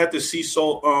 You ever had the sea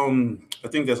salt? I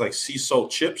think there's like sea salt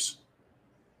chips.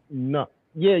 No.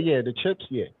 Yeah, the chips.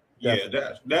 Yeah. Definitely.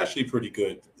 Yeah, that's actually pretty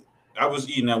good. I was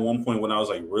eating at one point when I was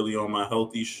like really on my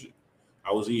healthy shit.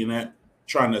 I was eating that,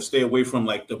 trying to stay away from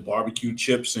like the barbecue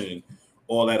chips and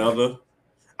all that other.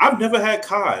 I've never had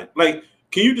cod. Like,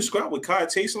 can you describe what cod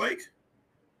tastes like?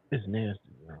 It's nasty,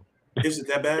 bro. Is it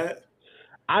that bad?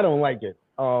 I don't like it.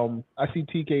 I see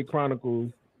TK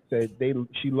Chronicles said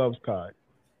she loves cod.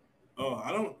 Oh,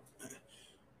 I don't.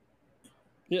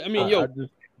 Yeah, I mean,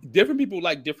 different people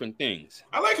like different things.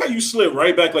 I like how you slid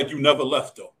right back like you never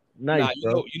left though. Nice,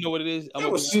 bro. You know what it is?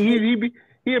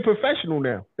 He a professional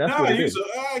now. That's what it is.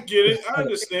 I get it. I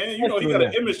understand. You know, he got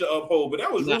an image to uphold, but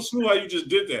that was real smooth how you just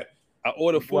did that. I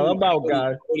ordered food. What about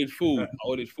guys? I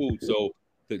ordered food. So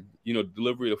the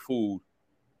delivery of food,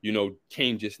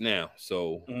 came just now.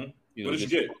 So what did you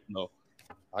get?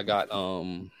 I got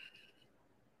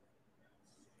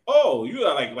Oh, you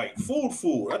got like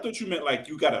food. I thought you meant like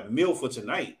you got a meal for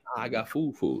tonight. I got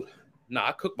food. Nah,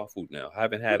 I cook my food now. I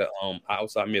haven't had a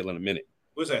outside meal in a minute.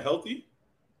 Was that healthy?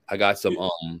 I got some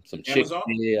chicken.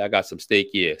 Yeah, I got some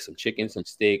steak. Yeah, some chicken, some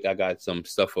steak. I got some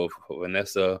stuff for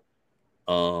Vanessa.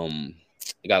 I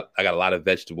got a lot of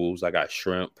vegetables. I got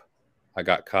shrimp. I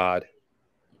got cod.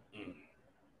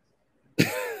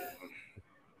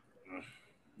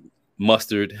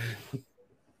 Mustard.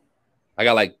 I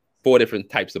got like 4 different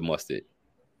types of mustard.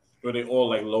 Were they all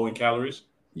like low in calories?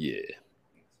 Yeah.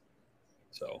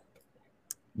 So,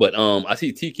 but I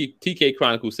see TK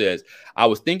Chronicle says, I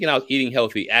was thinking I was eating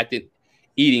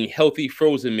healthy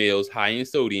frozen meals high in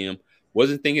sodium.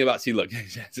 Wasn't thinking about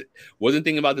wasn't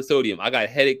thinking about the sodium. I got a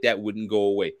headache that wouldn't go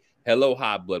away. Hello,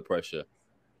 high blood pressure.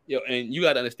 And you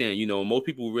got to understand, most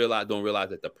people don't realize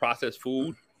that the processed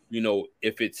food,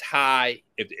 if it's high,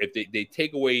 if they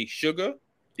take away sugar,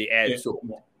 they add salt.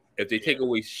 If they take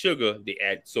away sugar, they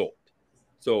add salt.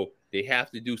 So they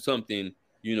have to do something,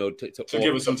 to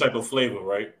give it some type of flavor,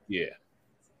 right? Yeah.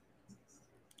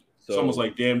 So it's almost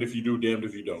like damned if you do, damned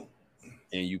if you don't.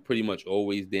 And you pretty much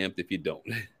always damned if you don't.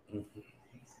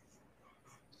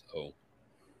 So,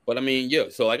 but I mean, yeah.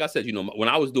 So like I said, when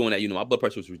I was doing that, my blood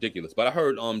pressure was ridiculous. But I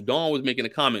heard Dawn was making a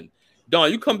comment.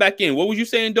 Dawn, you come back in. What was you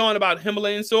saying, Dawn, about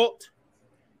Himalayan salt?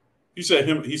 He said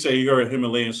he heard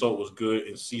Himalayan salt was good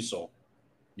and sea salt,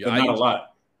 Yeah, but not a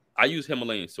lot. I use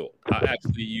Himalayan salt. I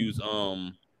actually use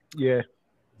Yeah.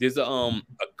 There's a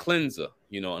cleanser,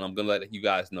 and I'm gonna let you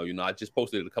guys know. I just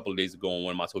posted it a couple of days ago on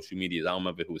one of my social medias. I don't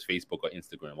remember if it was Facebook or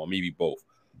Instagram or maybe both.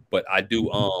 But I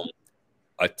do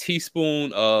a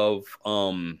teaspoon of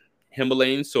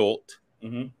Himalayan salt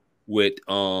with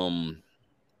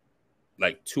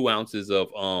like 2 ounces of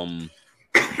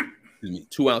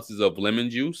 2 ounces of lemon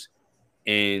juice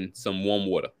and some warm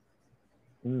water,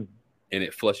 and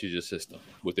it flushes your system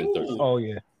within 30 minutes. Oh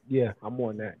yeah, I'm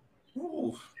on that.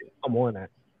 Ooh. I'm on that.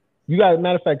 You got,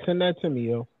 matter of fact, send that to me,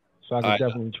 yo, so I can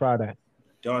definitely try that.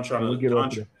 Don trying to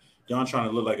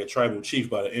look like a tribal chief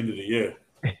by the end of the year.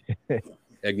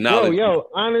 Acknowledge. Yo,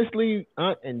 honestly,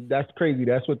 and that's crazy.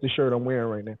 That's what the shirt I'm wearing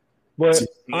right now. But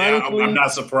honestly, I'm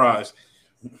not surprised.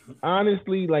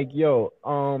 Honestly, like, yo,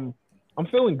 I'm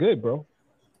feeling good, bro.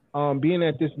 Being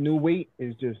at this new weight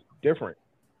is just different.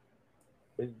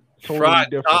 It's totally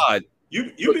different.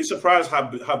 You'd be surprised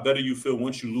how better you feel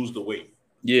once you lose the weight.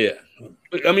 Yeah,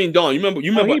 I mean, Don, you remember?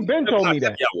 He Ben told me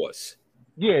that. I was.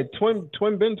 Yeah,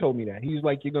 Twin Ben told me that. He's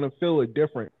like, you're gonna feel it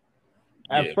different.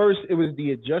 At first, it was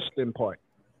the adjusting part.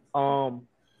 I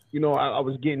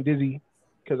was getting dizzy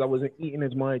because I wasn't eating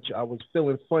as much. I was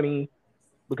feeling funny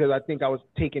because I think I was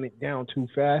taking it down too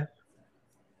fast.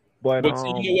 But see,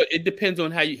 you know what? It depends on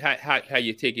how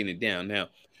you're taking it down. Now,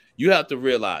 you have to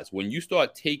realize when you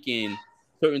start taking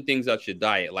certain things out your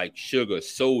diet, like sugar,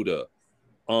 soda,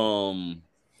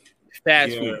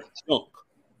 fast food, junk,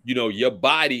 your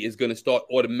body is going to start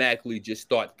automatically just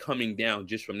start coming down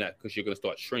just from that, because you're going to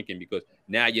start shrinking because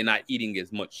now you're not eating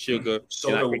as much sugar,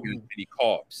 you're not taking as many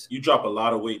carbs. You drop a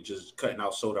lot of weight just cutting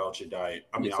out soda out your diet.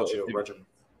 out your regimen.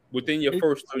 Within your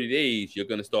first 30 days, you're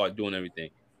going to start doing everything.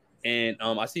 And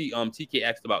I see TK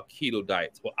asked about keto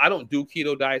diets. Well, I don't do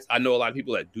keto diets. I know a lot of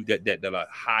people that do that are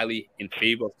highly in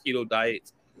favor of keto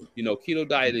diets. Keto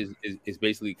diet is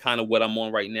basically kind of what I'm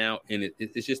on right now, and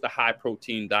it's just a high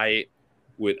protein diet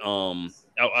with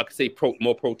I could say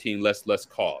more protein, less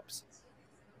carbs.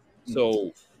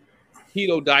 So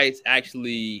keto diets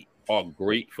actually are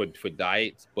great for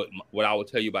diets, but what I will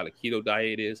tell you about a keto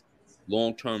diet is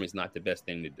long term is not the best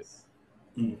thing to do.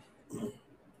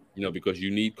 Because you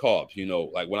need carbs.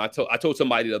 Like when I told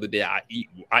somebody the other day I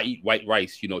eat white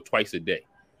rice, twice a day.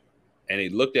 And they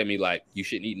looked at me like, you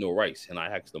shouldn't eat no rice. And I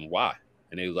asked them why.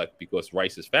 And they was like, because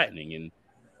rice is fattening, and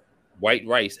white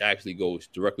rice actually goes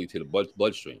directly to the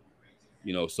bloodstream.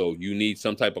 So you need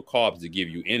some type of carbs to give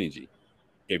you energy.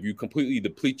 If you completely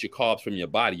deplete your carbs from your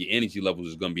body, your energy levels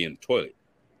is going to be in the toilet.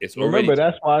 Remember,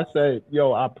 that's why I said,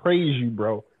 yo, I praise you,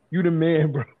 bro. You the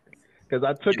man, bro. Because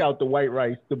I took out the white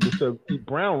rice to eat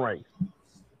brown rice.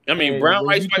 I mean, brown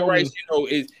rice, white rice,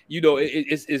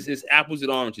 it's apples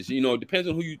and oranges. It depends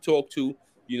on who you talk to.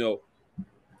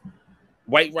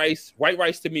 White rice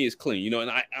to me is clean.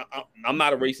 And I'm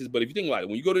not a racist, but if you think about it,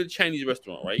 when you go to the Chinese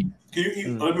restaurant, right? Can you eat?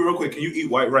 Let me real quick. Can you eat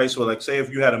white rice? Or like, say if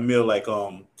you had a meal like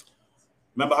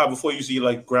remember how before you used to eat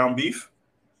like ground beef?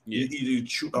 Yeah. You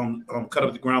cut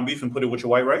up the ground beef and put it with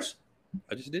your white rice.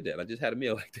 I just did that. I just had a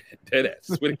meal like that.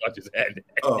 Deadass. Swear to God, I just had that.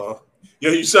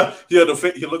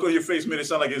 You look on your face made it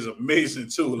sound like it's amazing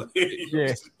too. Like,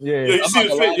 yeah.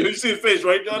 You see his face,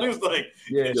 right, John? It was like,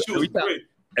 she was great.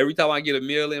 Every time I get a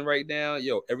meal in right now,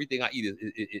 everything I eat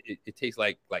it tastes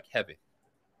like heaven.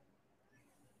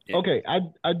 Yeah. Okay,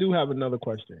 I do have another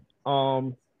question.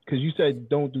 Because you said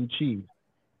don't do cheese,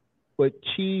 but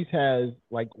cheese has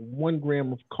like 1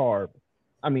 gram of carb.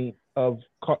 I mean, of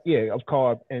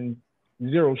carb and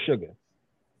 0 sugar.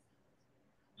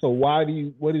 So what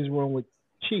is wrong with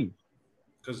cheese?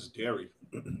 Because it's dairy.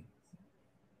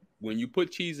 When you put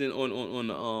cheese in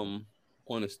on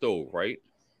the stove, right?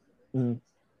 Mm-hmm.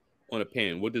 On a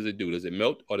pan, what does it do? Does it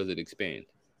melt or does it expand?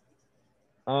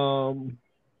 It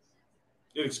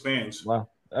expands. Wow,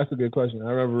 that's a good question.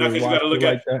 I remember because you got to look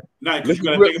at that. Because you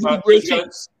got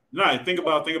to think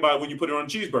about when you put it on a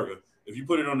cheeseburger. If you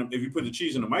put the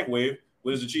cheese in the microwave,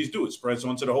 what does the cheese do? It spreads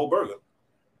onto the whole burger.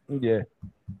 Yeah.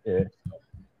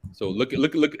 So look at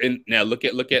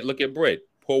bread.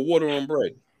 Pour water on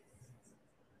bread.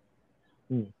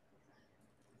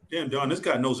 Damn, Don, this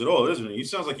guy knows it all, isn't he? He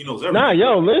sounds like he knows everything. Nah,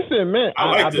 yo, listen, man.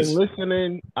 I've been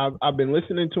listening. I've been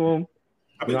listening to him.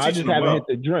 I just haven't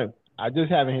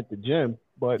hit the gym.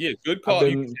 But yeah, good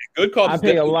carbs. Good carbs. I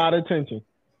pay a lot of attention.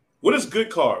 What is good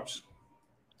carbs?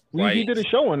 He did a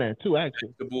show on that too,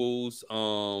 actually. Vegetables,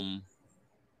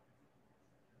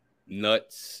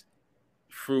 nuts,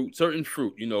 fruit, certain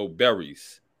fruit,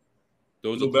 berries.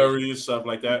 Those blueberries, stuff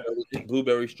like that.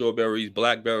 Blueberries, strawberries,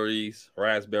 blackberries,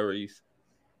 raspberries.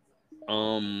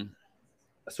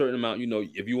 a certain amount. You know,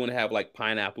 if you want to have like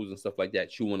pineapples and stuff like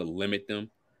that, you want to limit them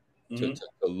to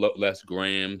less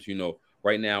grams. You know,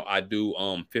 right now I do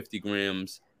 50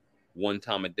 grams one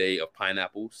time a day of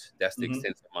pineapples. That's the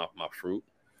extent of my fruit.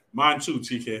 Mine too,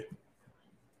 TK.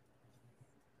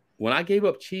 When I gave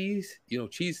up cheese, you know,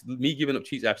 me giving up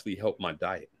cheese actually helped my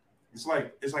diet. It's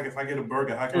like if I get a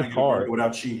burger, how can I get a burger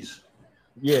without cheese?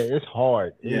 Yeah, it's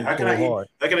hard. How can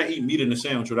I eat meat in the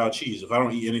sandwich without cheese if I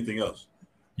don't eat anything else?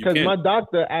 Because my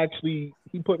doctor actually,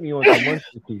 he put me on some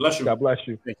Munster cheese. Bless you. God bless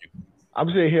you. Thank you. I'm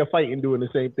sitting here fighting doing the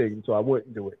same thing, so I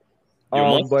wouldn't do it.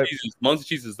 Munster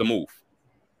cheese is the move.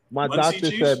 My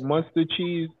doctor said Munster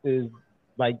cheese is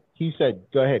like, he said,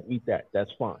 go ahead, eat that.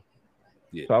 That's fine.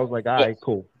 Yeah. So I was like, all right,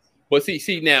 cool. But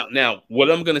see now, what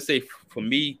I'm gonna say for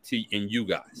me and you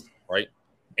guys, right,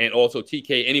 and also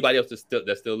TK, anybody else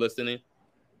that's still listening,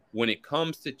 when it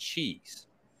comes to cheese,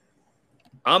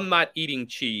 I'm not eating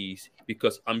cheese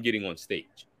because I'm getting on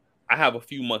stage. I have a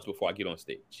few months before I get on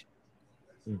stage,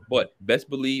 but best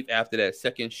believe after that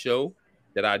second show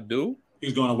that I do,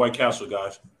 he's going to White Castle,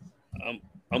 guys.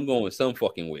 I'm going some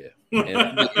fucking where.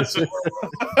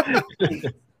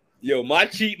 Yo, my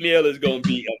cheat meal is gonna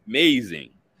be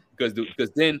amazing. Because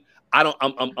then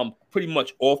I'm pretty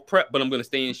much off prep, but I'm gonna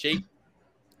stay in shape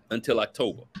until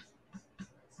October.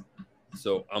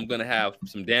 So I'm gonna have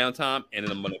some downtime, and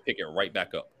then I'm gonna pick it right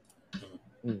back up.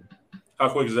 How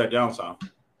quick is that downtime?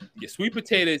 Yeah, sweet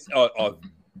potatoes are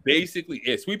basically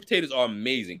sweet potatoes are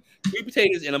amazing. Sweet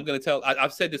potatoes, and I'm gonna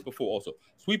I've said this before also.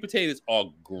 Sweet potatoes are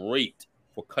great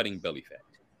for cutting belly fat.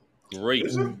 Great.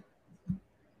 Is it?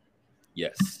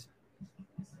 Yes.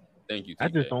 Thank you. TJ. I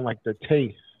just don't like the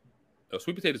taste.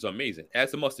 Sweet potatoes are amazing. Add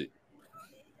some mustard.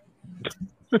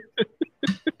 I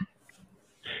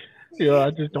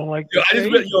just don't like the taste,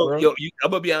 I'm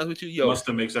gonna be honest with you.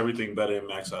 Mustard makes everything better in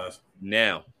Max eyes.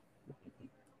 Now,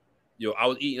 I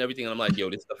was eating everything, and I'm like,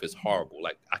 this stuff is horrible.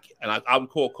 Like, I can't. And I would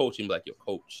call coach and be like,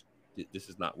 coach, this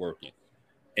is not working.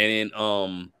 And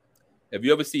then, if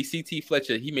you ever see CT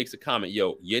Fletcher, he makes a comment,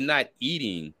 you're not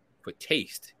eating for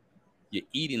taste. You're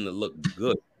eating to look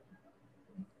good.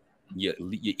 You're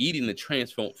eating to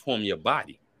transform your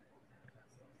body,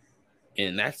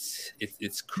 and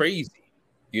it's crazy.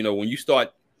 When you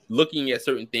start looking at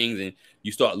certain things and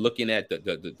you start looking at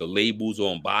the labels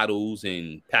on bottles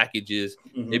and packages,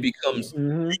 it becomes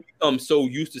you become so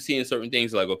used to seeing certain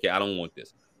things like, okay, I don't want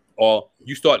this, or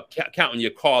you start counting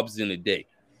your carbs in a day.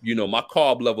 My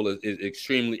carb level is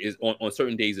extremely on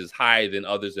certain days is higher than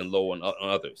others and lower on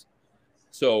others.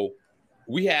 So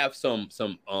we have some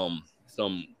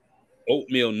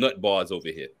oatmeal nut bars over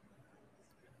here,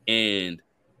 and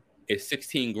it's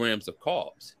 16 grams of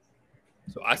carbs.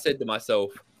 So I said to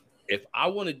myself, if I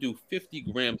want to do 50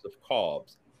 grams of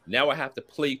carbs, now I have to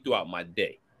play throughout my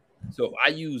day. So if I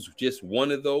use just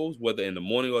one of those, whether in the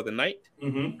morning or the night,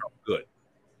 I'm good.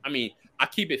 I mean, I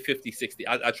keep it 50, 60.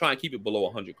 I try and keep it below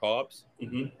 100 carbs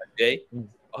a day,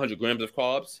 100 grams of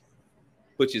carbs,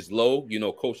 which is low.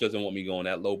 Coach doesn't want me going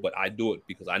that low, but I do it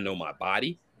because I know my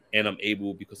body. And I'm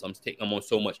able, because I'm on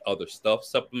so much other stuff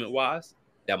supplement wise,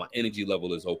 that my energy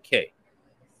level is okay.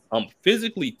 I'm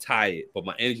physically tired, but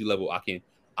my energy level, I can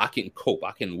cope.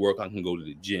 I can work. I can go to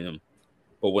the gym.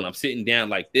 But when I'm sitting down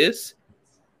like this,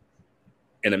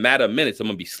 in a matter of minutes, I'm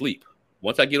gonna be asleep.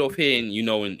 Once I get off here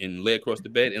and lay across the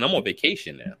bed, and I'm on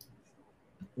vacation now.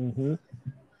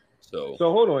 So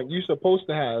hold on. You're supposed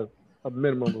to have a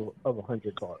minimum of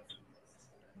 100 carbs.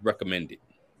 Recommended.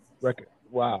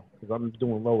 Wow, because I'm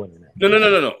doing lower than that.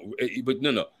 No. But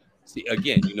no. See,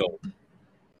 again,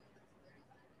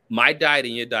 my diet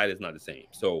and your diet is not the same.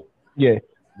 So yeah,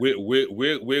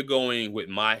 we're going with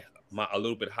my a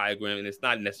little bit higher gram, and it's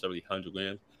not necessarily 100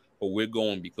 grams, but we're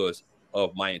going because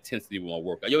of my intensity with my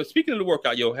workout. Speaking of the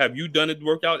workout, have you done the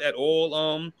workout at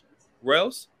all,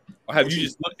 Rels? Or have you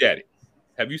just looked at it?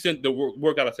 Have you sent the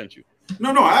workout I sent you?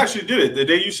 No, I actually did it the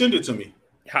day you sent it to me.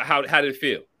 How did it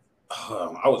feel?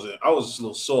 I was a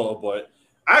little sore, but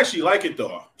I actually like it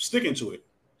though. I'm sticking to it.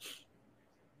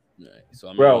 Right, so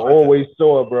always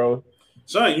sore, bro.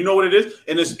 Son, you know what it is,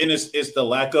 and it's the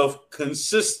lack of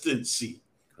consistency.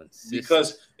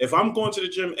 Because if I'm going to the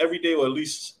gym every day or at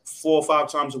least 4 or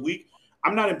 5 times a week,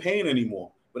 I'm not in pain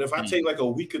anymore. But if I take like a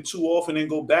week or 2 off and then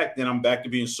go back, then I'm back to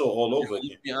being sore all over again.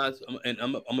 To be honest,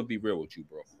 I'm gonna be real with you,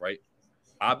 bro. Right?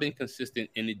 I've been consistent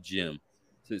in the gym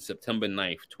since September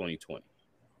 9th, 2020.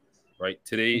 Right?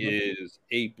 Today is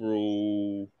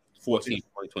April 14th,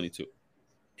 2022.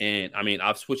 And I mean,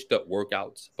 I've switched up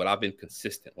workouts, but I've been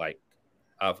consistent. Like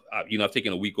I've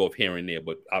taken a week off here and there,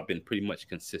 but I've been pretty much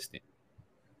consistent.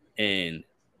 And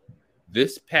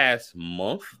this past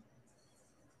month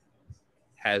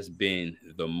has been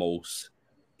the most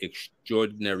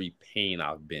extraordinary pain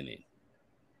I've been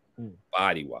in,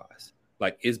 body wise.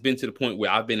 Like, it's been to the point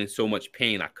where I've been in so much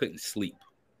pain I couldn't sleep.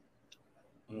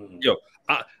 Yo,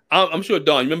 I'm sure,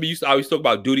 Don, remember you used to always talk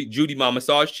about Judy, my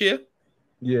massage chair?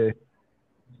 Yeah.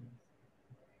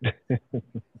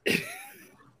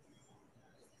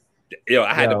 Yo,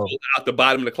 I had to pull it out the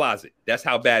bottom of the closet. That's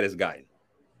how bad it's gotten.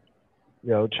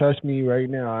 Yo, trust me right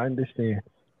now. I understand.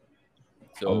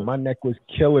 So my neck was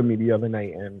killing me the other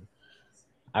night, and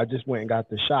I just went and got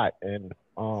the shot, and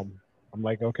I'm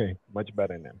like, okay, much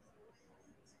better now.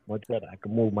 Much better. I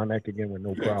can move my neck again with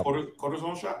no problem.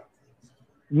 Cortisone shot?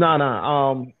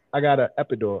 No. I got an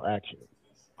epidural actually.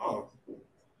 Oh.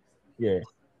 Yeah.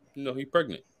 No, he's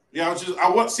pregnant. Yeah, I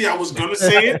was gonna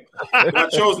say it, but I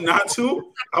chose not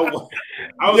to. I was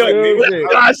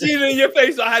I see it in your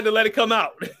face, so I had to let it come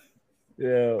out.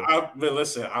 Yeah.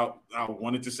 Listen, I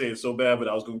wanted to say it so bad, but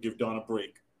I was gonna give Don a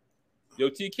break. Yo,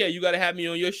 TK, you gotta have me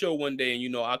on your show one day,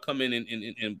 and I'll come in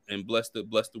and bless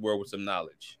the world with some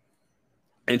knowledge.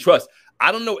 And trust,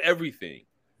 I don't know everything,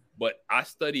 but I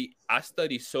study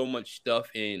so much stuff,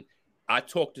 and I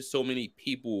talk to so many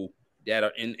people that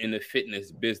are in the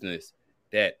fitness business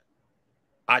that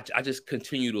I just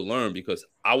continue to learn, because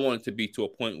I want it to be to a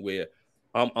point where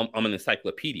I'm an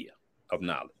encyclopedia of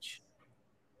knowledge.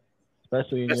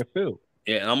 Especially in your field.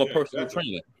 Yeah, and I'm a personal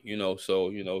trainer,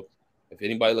 so, if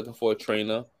anybody looking for a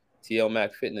trainer, TL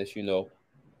Mac Fitness,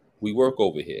 we work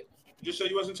over here. You just said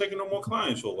you wasn't taking no more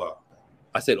clients for a while.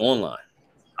 I said online.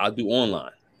 I'll do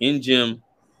online. In gym,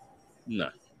 no.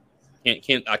 I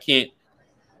can't.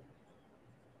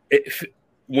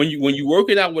 When you work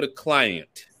it out with a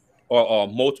client or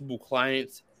multiple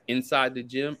clients inside the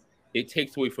gym, it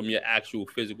takes away from your actual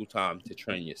physical time to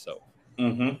train yourself.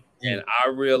 Mm-hmm. And I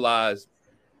realized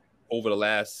over the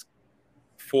last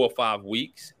 4 or 5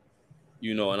 weeks,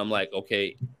 and I'm like,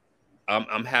 okay,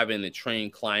 I'm having to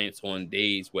train clients on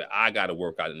days where I got to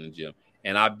work out in the gym,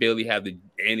 and I barely have the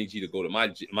energy to go to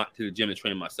to the gym and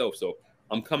train myself. So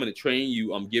I'm coming to train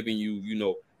you. I'm giving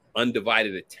you,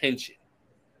 undivided attention,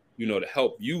 to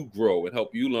help you grow and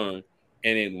help you learn.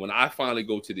 And then when I finally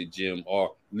go to the gym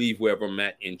or leave wherever I'm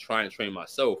at and try and train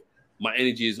myself, my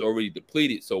energy is already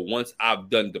depleted. So once I've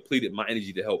depleted my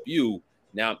energy to help you,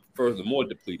 now I'm furthermore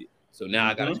depleted. So now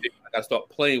I gotta start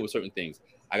playing with certain things.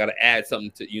 I gotta add something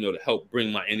to to help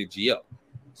bring my energy up.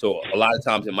 So a lot of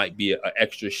times it might be an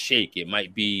extra shake. It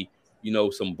might be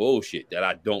some bullshit that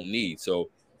I don't need. So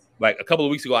like a couple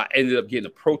of weeks ago, I ended up getting a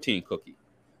protein cookie,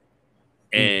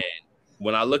 and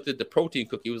when I looked at the protein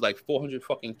cookie, it was like 400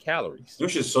 fucking calories.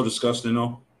 This shit's so disgusting,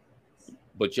 though.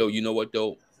 But yo, you know what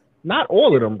though? Not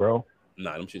all of them, bro.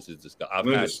 Nah, them shits is disgusting. I've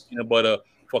had peanut butter,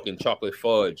 fucking chocolate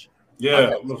fudge.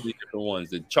 Yeah, three different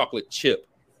ones. The chocolate chip.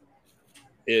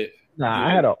 I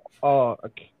had a.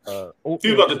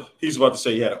 He's about to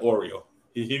say he had an Oreo.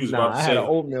 He was about to say. I had an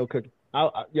oatmeal cookie.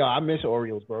 I miss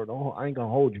Oreos, bro. I ain't gonna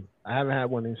hold you. I haven't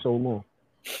had one in so long.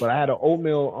 But I had an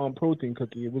oatmeal protein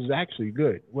cookie. It was actually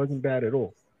good. It wasn't bad at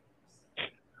all. I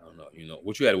don't know.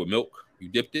 What you had it with milk? You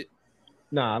dipped it?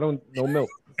 Nah, no milk.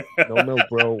 No milk,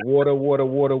 bro. Water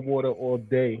all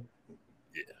day.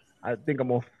 Yeah. I think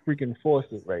I'm on freaking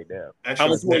faucet right now. How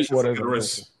much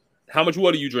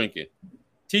water are you drinking?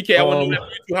 TK, I want to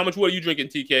know how much water are you drinking,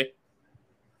 TK?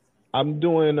 I'm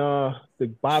doing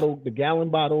the gallon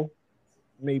bottle,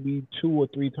 maybe 2 or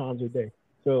 3 times a day.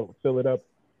 Fill it up.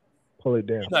 Pull it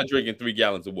down. You're not drinking 3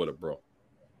 gallons of water, bro.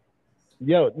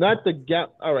 Yo, not the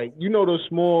all right. The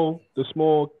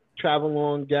small travel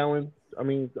on gallon.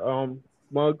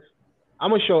 Mugs.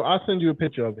 I'll send you a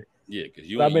picture of it. Yeah, because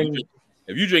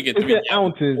if you're drinking 3 it's in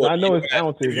ounces. I know it's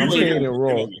ounces. I'm saying it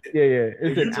wrong. Yeah.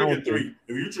 It's in ounces.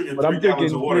 If you're drinking 3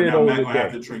 gallons of water, now I'm not gonna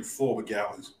have to drink 4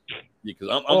 gallons. Yeah, because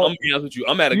I'm being honest with you.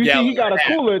 I'm at a gallon. You got a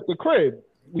cooler at the crib.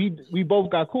 We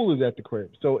both got coolers at the crib,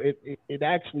 so it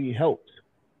actually helps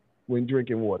when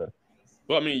drinking water.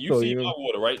 Well, you see my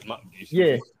water, right?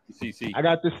 See. I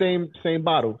got the same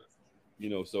bottles.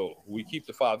 So we keep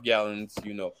the 5 gallons.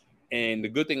 And the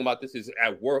good thing about this is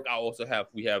at work,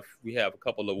 we have a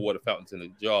couple of water fountains in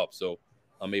the job, so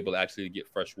I'm able to actually get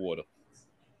fresh water.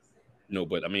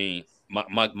 But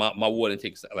my water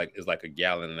intake is like a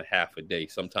gallon and a half a day.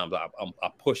 Sometimes I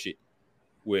push it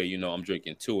where I'm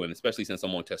drinking 2, and especially since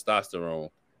I'm on testosterone,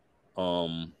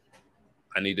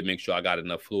 I need to make sure I got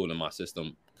enough fluid in my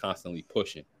system, constantly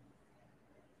pushing.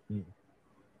 And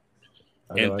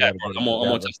I'm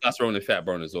on testosterone and fat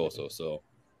burners also, so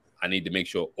I need to make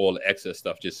sure all the excess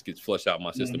stuff just gets flushed out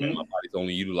my system, and my body's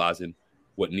only utilizing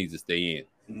what needs to stay in.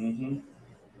 Mm-hmm.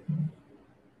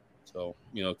 So,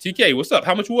 TK, what's up?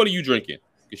 How much water are you drinking?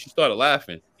 Because she started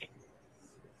laughing.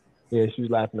 Yeah, she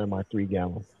was laughing at my 3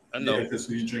 gallons. I know. Yeah, because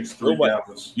he drinks 3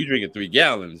 gallons. You drinking 3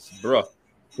 gallons, bro.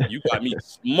 You got me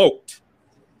smoked.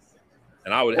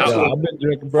 And I would have. I've been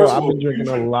drinking, bro. I've been drinking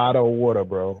a lot of water,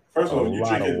 bro. First of all,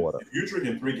 if you're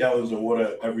drinking 3 gallons of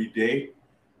water every day,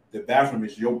 the bathroom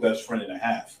is your best friend and a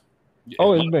half.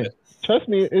 Oh, it's been. Trust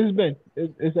me,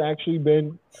 it's actually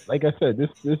been. Like I said, this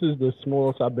is the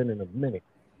smallest I've been in a minute.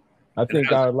 I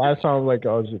think last time, like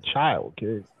I was a child,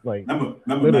 kid. Like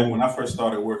remember man, when I first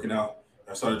started working out,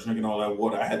 I started drinking all that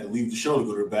water. I had to leave the show to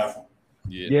go to the bathroom.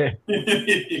 Yeah.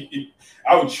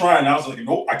 I was trying. I was like,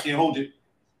 nope, I can't hold it.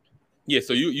 Yeah,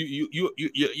 so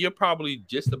you're probably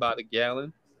just about a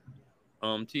gallon,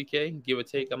 TK, give or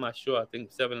take. I'm not sure. I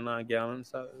think 7 to 9 gallons.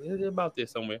 So it's about there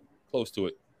somewhere, close to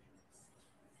it.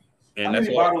 And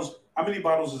how many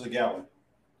bottles is a gallon?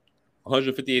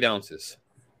 158 ounces.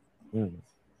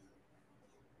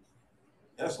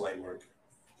 That's light work.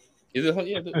 Is it?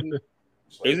 Yeah.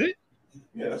 Is it?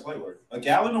 Yeah, that's light work. A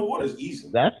gallon of water is easy.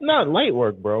 That's not light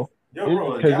work, bro. Yo,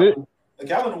 bro, a gallon of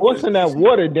water. Forcing that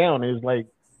water down is like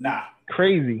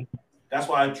crazy. That's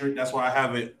why I drink. That's why I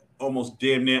have it almost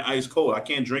damn near ice cold. I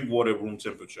can't drink water at room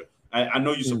temperature. I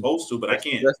know you're supposed to, but I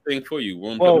can't. Best thing for you.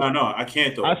 No, I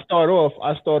can't though. I start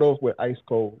off with ice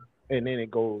cold, and then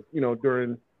it goes.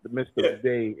 During the midst of the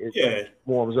day, it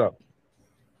warms up.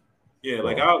 Yeah,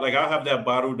 I'll have that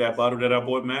bottle that I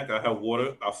bought, Mac. I have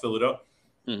water. I'll fill it up.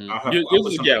 Mm-hmm. Yours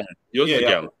is a gallon. Yours is a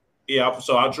gallon. Yeah,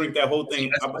 so I'll drink that whole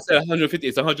thing. I said 150.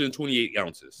 It's 128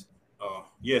 ounces.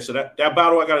 Yeah, so that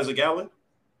bottle I got is a gallon?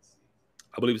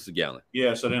 I believe it's a gallon.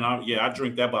 Yeah, so then I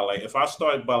drink that by if I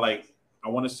start by I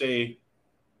want to say,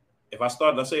 let's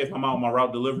say if I'm out on my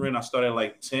route delivering, I start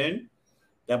at 10,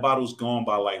 that bottle's gone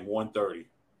by 1:30.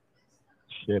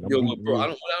 Shit, yo, bro, I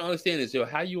don't understand this. Yo,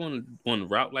 how you on a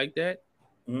route like that?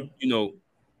 Mm-hmm.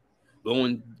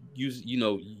 Going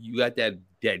you got that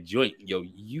joint. Yo,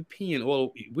 you peeing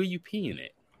all. Where you peeing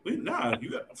at?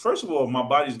 First of all, my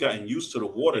body's gotten used to the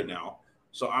water now,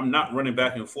 so I'm not running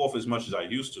back and forth as much as I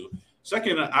used to.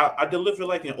 Second, I deliver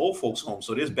in old folks' home,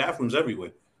 so there's bathrooms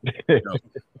everywhere.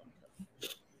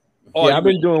 I've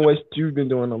been doing what you've been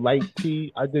doing, the light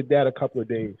tea. I did that a couple of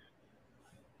days.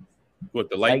 What,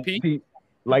 the light tea?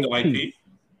 Light tea.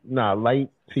 Nah,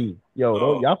 light tea.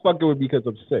 Yo, y'all fucking with me because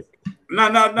I'm sick. No.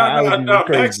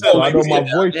 So I know my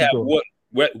voice is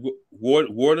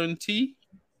water and tea.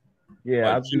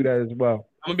 Yeah, I do that as well.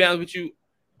 I'm gonna be honest with you.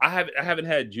 I haven't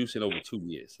had juice in over 2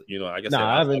 years. I guess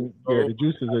I haven't. Yeah, the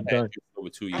juices are done over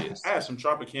 2 years. I had some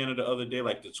Tropicana the other day,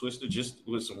 the Twister, just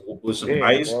with some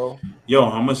ice. Bro. Yo,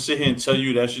 I'm gonna sit here and tell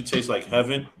you that shit tastes like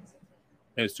heaven.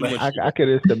 And it's too much. I could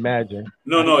just imagine.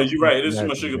 No, you're right. It is too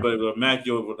much sugar, but Mac,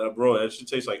 bro, that shit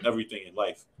tastes like everything in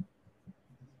life.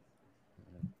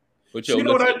 But you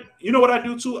know what I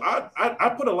do too?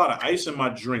 I put a lot of ice in my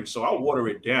drink, so I water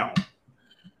it down.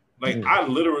 I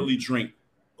literally drink.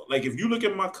 If you look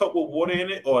at my cup with water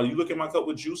in it, or you look at my cup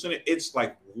with juice in it, it's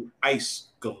like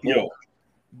ice galore. Yo,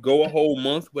 go a whole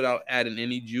month without adding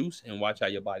any juice and watch how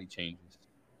your body changes.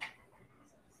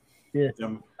 Yeah,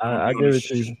 I give it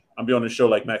to you. I'll be on the show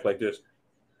like Mac like this.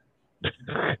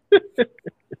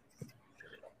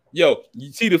 Yo,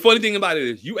 you see, the funny thing about it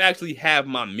is you actually have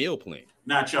my meal plan.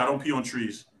 Nah, child, don't pee on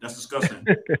trees. That's disgusting.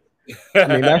 I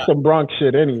mean, that's some Bronx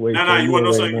shit anyway. Nah, you want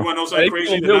to know something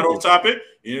crazy? Not off topic.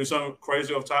 You know something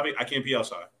crazy off topic? I can't pee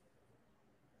outside.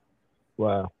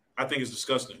 Wow. I think it's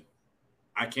disgusting.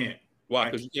 I can't. Why?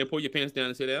 Because you can't pull your pants down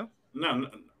and sit down? No.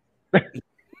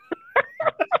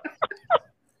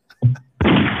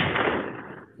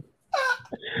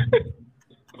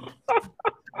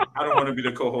 I don't want to be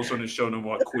the co-host on this show no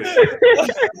more. Quit.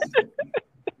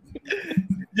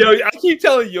 Yo, I keep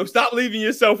telling you, stop leaving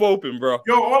yourself open, bro.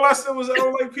 Yo, all I said was I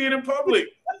don't like peeing in public.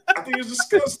 I think it's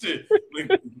disgusting.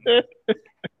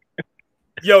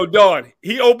 Yo, Don,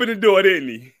 he opened the door, didn't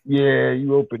he? Yeah,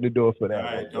 you opened the door for that. All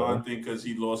right, Don, think because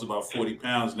he lost about 40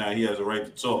 pounds now, he has a right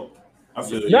to talk. I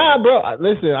feel bro.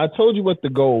 Listen, I told you what the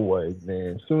goal was,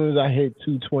 man. As soon as I hit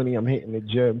 220, I'm hitting the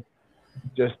gym.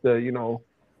 Just to,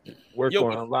 work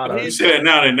on a lot of. You say that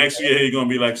now, then next year he's gonna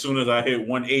be like, soon as I hit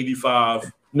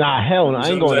 185. Nah, hell no, I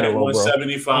ain't going that low, bro.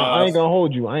 175. I ain't gonna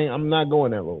hold you. I'm not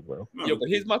going that low, bro. Yo, but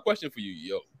here's my question for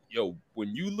you, yo.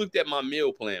 When you looked at my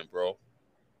meal plan, bro,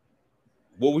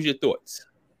 what was your thoughts?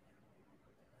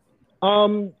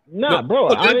 Bro.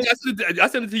 I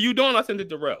sent it to you, Don. I sent it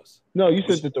to Rels. No, you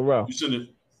sent it to Rel. You sent it.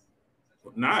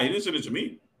 Nah, he didn't send it to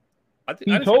me.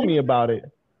 He told me about it.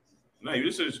 No, you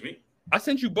didn't send it to me. I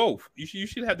sent you both. You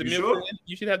should have the meal plan.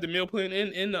 You should have the meal plan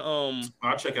in the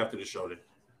I'll check after the show then.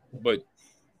 But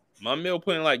my meal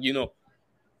plan,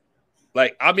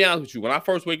 Like, I'll be honest with you. When I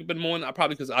first wake up in the morning,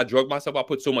 because I drug myself, I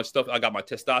put so much stuff. I got my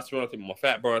testosterone, I take my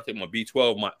fat burn, I take my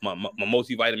B12, my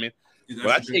multivitamin. When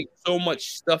I take so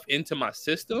much stuff into my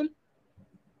system,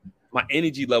 my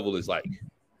energy level is like,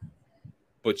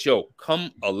 but yo,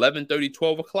 come 11:30,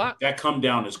 12 o'clock. That come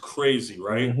down is crazy,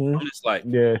 right? Mm-hmm. I'm just like,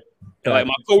 yeah. And like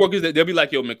my coworkers, they'll be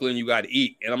like, yo, McLean, you got to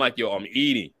eat. And I'm like, yo, I'm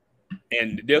eating.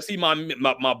 And they'll see my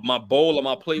bowl or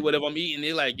my plate, whatever I'm eating.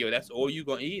 They're like, yo, that's all you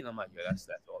gonna eat? And I'm like, yo, that's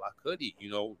all I could eat.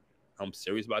 You know, I'm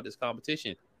serious about this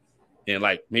competition. And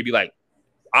like, maybe like,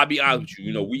 I'll be honest with you,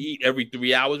 you know, we eat every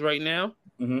 3 hours right now.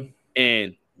 Mm-hmm.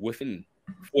 And within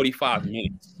 45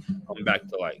 minutes, I'm back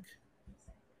to like,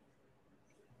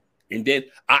 and then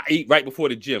I eat right before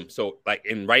the gym. So like,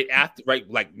 and right after, right,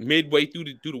 like midway through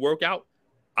the workout,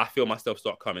 I feel my stuff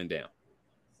start coming down.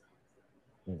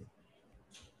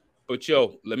 But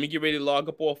yo, let me get ready to log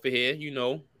up off of here. You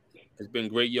know, it's been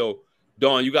great. Yo,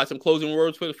 Dawn, you got some closing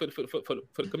words for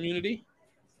the community?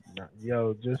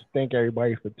 Yo, just thank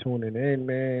everybody for tuning in,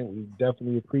 man. We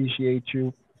definitely appreciate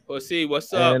you. Let's see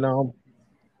what's up. And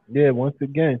yeah, once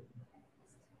again,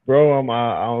 bro,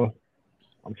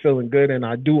 I'm feeling good, and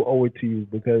I do owe it to you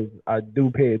because I do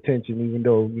pay attention, even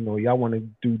though you know y'all want to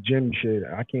do gym shit.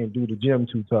 I can't do the gym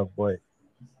too tough, but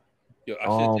yo,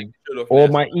 I take the shirt off all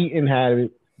my eating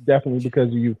habits definitely because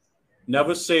of you.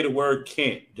 Never say the word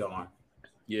can't, Dawn.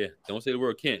 Yeah, don't say the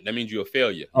word can't. That means you're a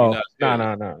failure. Oh,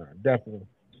 no, definitely.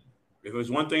 If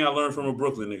there's one thing I learned from a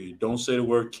Brooklyn nigga, don't say the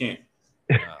word can't.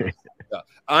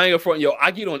 I ain't gonna front, yo.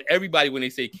 I get on everybody when they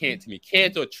say can't to me.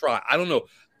 Can't or try. I don't know.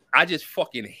 I just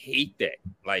fucking hate that.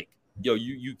 Like, yo,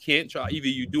 you can't try. Either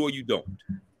you do or you don't.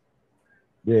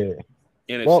 Yeah.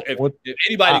 And if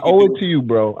anybody, I owe it to you,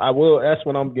 bro. I will. That's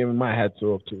what I'm giving my hats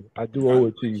off to. I do owe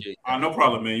it to you. No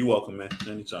problem, man. You're welcome, man.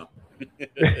 Anytime.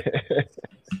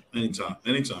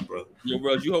 Anytime, brother. Yo,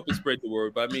 Rels, you hope to spread the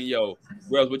word. But I mean, yo,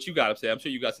 Rels, what you got to say? I'm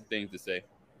sure you got some things to say.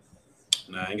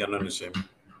 Nah, I ain't got nothing to say,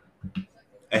 man.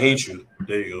 I hate you.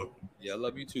 There you go. Yeah, I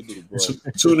love you too, little bro.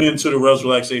 Tune in to the Rels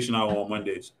Relaxation Hour on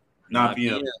Mondays, 9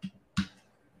 p.m.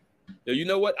 Yo, you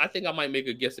know what? I think I might make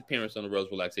a guest appearance on the Rels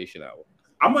Relaxation Hour.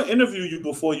 I'm gonna interview you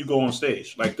before you go on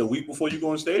stage, like the week before you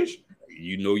go on stage.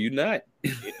 You know you're not.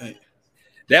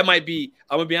 That might be.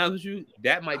 I'm gonna be honest with you.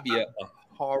 That might be a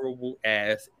horrible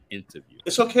ass interview.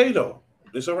 It's okay though.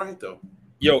 It's all right though.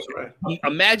 Yo, right.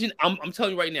 Imagine. I'm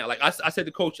telling you right now. Like I said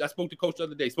to Coach. I spoke to Coach the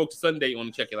other day. Spoke to Sunday on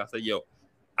the check-in. I said, yo,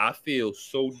 I feel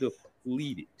so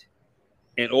depleted,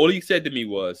 and all he said to me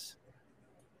was,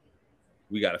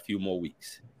 "We got a few more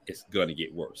weeks. It's gonna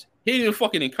get worse." He didn't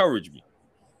fucking encourage me.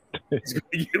 It's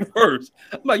gonna get worse.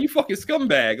 I'm like, you fucking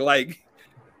scumbag. Like,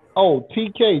 oh,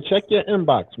 TK, check your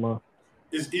inbox, man.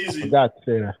 It's easy. I forgot to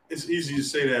say that. It's easy to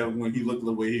say that when he looked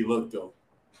the way he looked, though.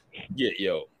 Yeah,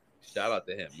 yo, shout out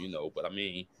to him, you know. But I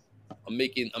mean, I'm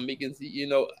making, you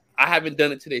know, I haven't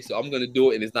done it today, so I'm gonna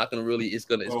do it, and it's not gonna really. It's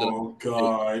gonna. Oh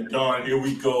God, darn! Here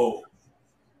we go.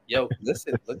 Yo,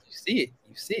 listen, look, you see it.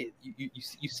 You see it.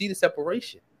 You see the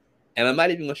separation, and I'm not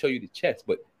even gonna show you the chest,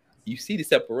 but you see the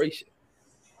separation.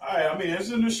 All right, I mean,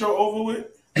 isn't the show over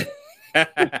with?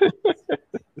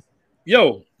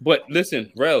 Yo, but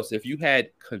listen, Rels, if you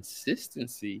had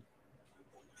consistency,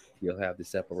 you'll have the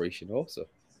separation also.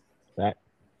 That.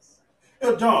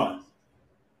 Yo, Don,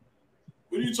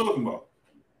 what are you talking about?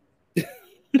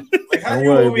 Like, how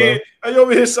you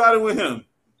over here siding with him?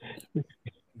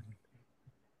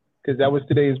 Because that was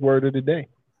today's word of the day.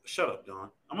 Shut up,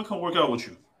 Don. I'm gonna come work out with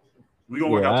you. We're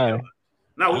gonna work out together.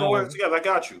 No, we're gonna work together. I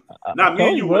got you. Not me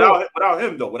and you without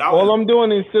him though. All I'm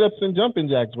doing is sit ups and jumping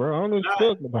jacks, bro. I don't know what you're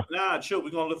talking about. Nah, chill. We're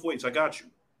gonna lift weights. I got you.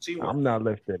 Teamwork. I'm not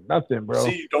lifting nothing, bro.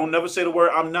 See, don't never say the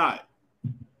word I'm not.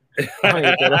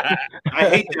 I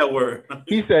hate that word.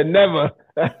 He said never.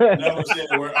 Never say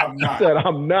the word I'm not. He said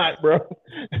I'm not, bro.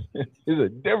 There's a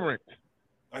difference.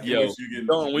 Yo,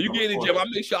 Dawn, when you get in the gym, I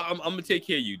make sure I'm gonna take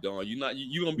care of you, Dawn.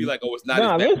 You're gonna be like, oh, it's not.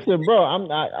 Nah, listen, bro.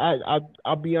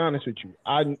 I'll be honest with you.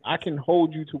 I can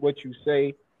hold you to what you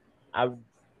say.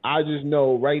 I just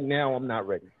know right now I'm not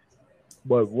ready.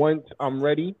 But once I'm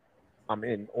ready, I'm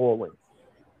in all in.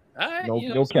 All right,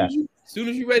 no cap. As soon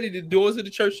as you're ready, the doors of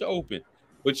the church are open.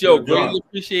 But yo, greatly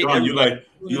appreciate Dawn, you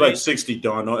like 60,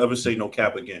 Dawn. Don't ever say no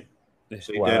cap again.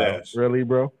 Say dead ass. Really,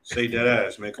 bro? Say dead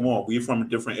ass, man. Come on. We're from a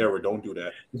different era. Don't do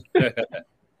that.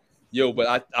 Yo, but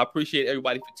I appreciate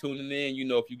everybody for tuning in. You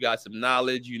know, if you got some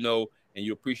knowledge, you know, and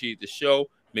you appreciate the show,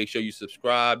 make sure you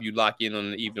subscribe. You lock in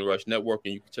on the Evening Rush Network,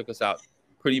 and you can check us out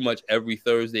pretty much every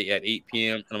Thursday at 8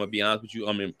 p.m. And I'm going to be honest with you,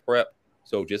 I'm in prep.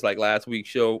 So just like last week's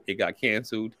show, it got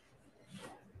canceled.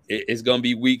 It's going to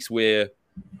be weeks where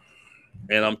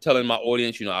And I'm telling my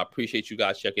audience, you know, I appreciate you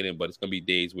guys checking in, but it's gonna be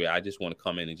days where I just want to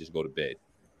come in and just go to bed.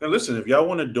 And listen, if y'all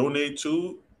want to donate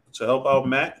to help out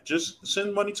Mac, just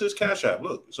send money to his Cash App.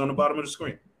 Look, it's on the bottom of the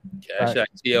screen. Cash App,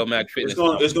 TL Mac Fitness.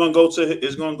 It's gonna go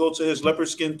to his leopard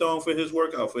skin thong for his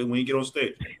workout for when he get on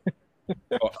stage.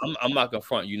 I'm not gonna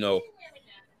front, you know.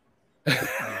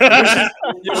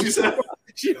 She said.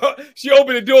 She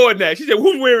opened the door in that. She said,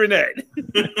 "Who's wearing that?"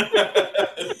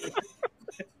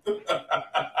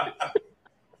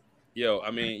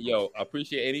 I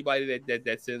appreciate anybody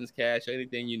that sends cash or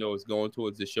anything, you know, is going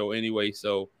towards the show anyway.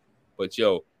 So, but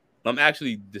I'm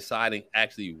actually deciding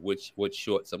which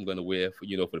shorts I'm gonna wear for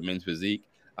the men's physique.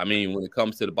 I mean, when it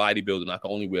comes to the bodybuilding, I can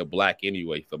only wear black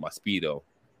anyway for my Speedo.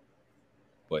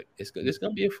 But it's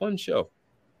gonna be a fun show,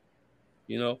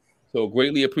 you know. So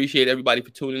greatly appreciate everybody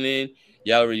for tuning in.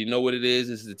 Y'all already know what it is.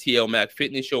 This is the TL Mac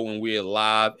Fitness Show, and we're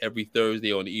live every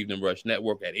Thursday on the Evening Rush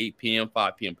Network at 8 p.m.,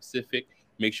 5 p.m. Pacific.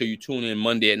 Make sure you tune in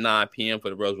Monday at 9 p.m. for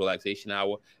the Rose Relaxation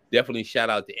Hour. Definitely shout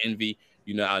out to Envy,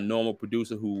 you know, our normal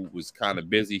producer who was kind of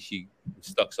busy. She was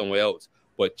stuck somewhere else.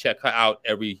 But check her out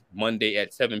every Monday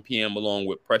at 7 p.m. along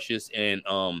with Precious and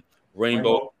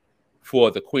Rainbow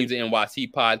for the Queens of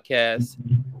NYC podcast.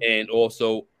 And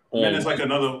also and then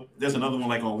there's another one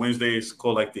like on Wednesdays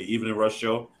called like the Evening Rush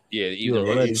Show. Yeah, the Evening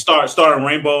Rush. Starring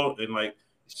Rainbow and like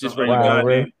it's just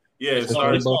Rainbow. Yeah,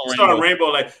 starring Rainbow.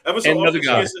 Like ever so often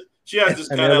she has this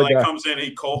guy that like comes in and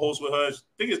he co-hosts with her. I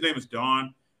think his name is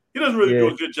Don. He doesn't really do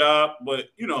a good job, but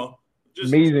you know,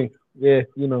 just amazing. Yeah,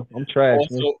 you know, I'm trash.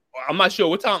 Also, I'm not sure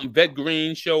what time Vet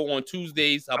Green show on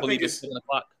Tuesdays. I believe it's 7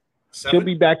 o'clock. She'll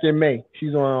be back in May.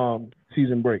 She's on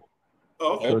season break.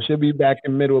 Oh, okay. So she'll be back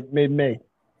in mid-May.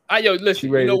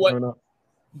 Listen, you know what?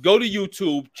 Go to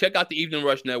YouTube, check out the Evening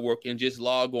Rush Network, and just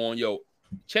log on.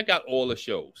 Check out all the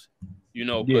shows. You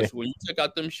know, because when you check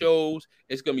out them shows,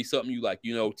 it's gonna be something you like.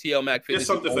 You know, TL Mac Fitness. It's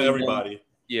something for everybody.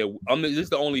 Yeah, this is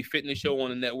the only fitness show on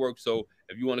the network. So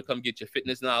if you want to come get your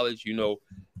fitness knowledge, you know,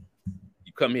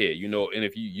 you come here. You know, and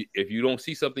if you don't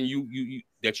see something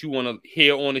that you want to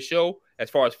hear on the show, as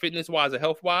far as fitness wise or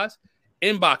health wise,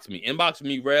 inbox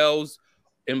me, Rails,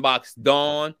 inbox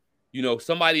Dawn. You know,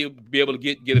 somebody will be able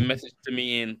to get a message to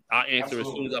me, and I'll answer as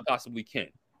soon as I possibly can.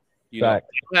 You know, I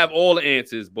don't have all the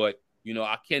answers, but you know,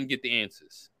 I can get the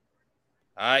answers.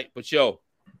 All right, but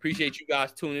appreciate you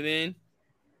guys tuning in.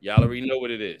 Y'all already know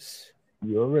what it is.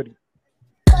 You already.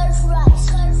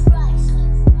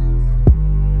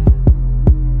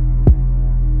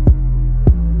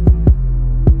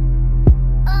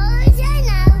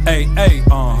 Hey,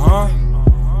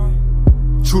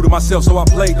 True to myself, so I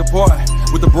played the part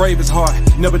with the bravest heart.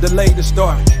 Never delayed the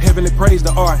start. Heavenly praise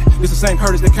the art. It's the same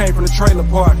Curtis that came from the trailer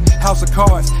park. House of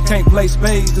cards, can't play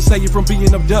spades to save you from being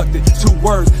abducted. 2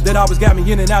 words that always got me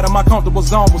in and out of my comfortable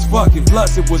zone was fuck it.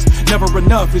 Plus it was never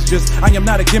enough. It's just I am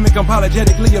not a gimmick. I'm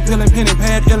apologetically appealing, pen and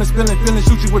pad, illin', spilling, feeling,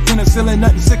 shoot you with penicillin.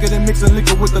 Nothing sicker than mixing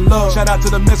liquor with the love. Shout out to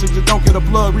the messenger, don't get a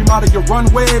plug. Remodel your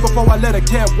runway before I let a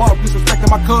cat walk. Disrespecting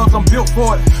my cubs, I'm built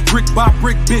for it. Brick by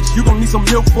brick, bitch, you gon' need some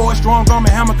milk for it. Strong arm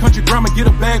and hammer, country grammar, get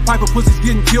a bagpipe of pussies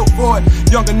getting killed for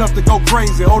it. Young enough to go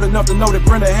crazy, old enough to know that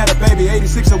Brenda had a baby.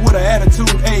 86er with an attitude,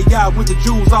 AI with the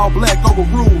jewels, all black over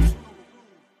rules.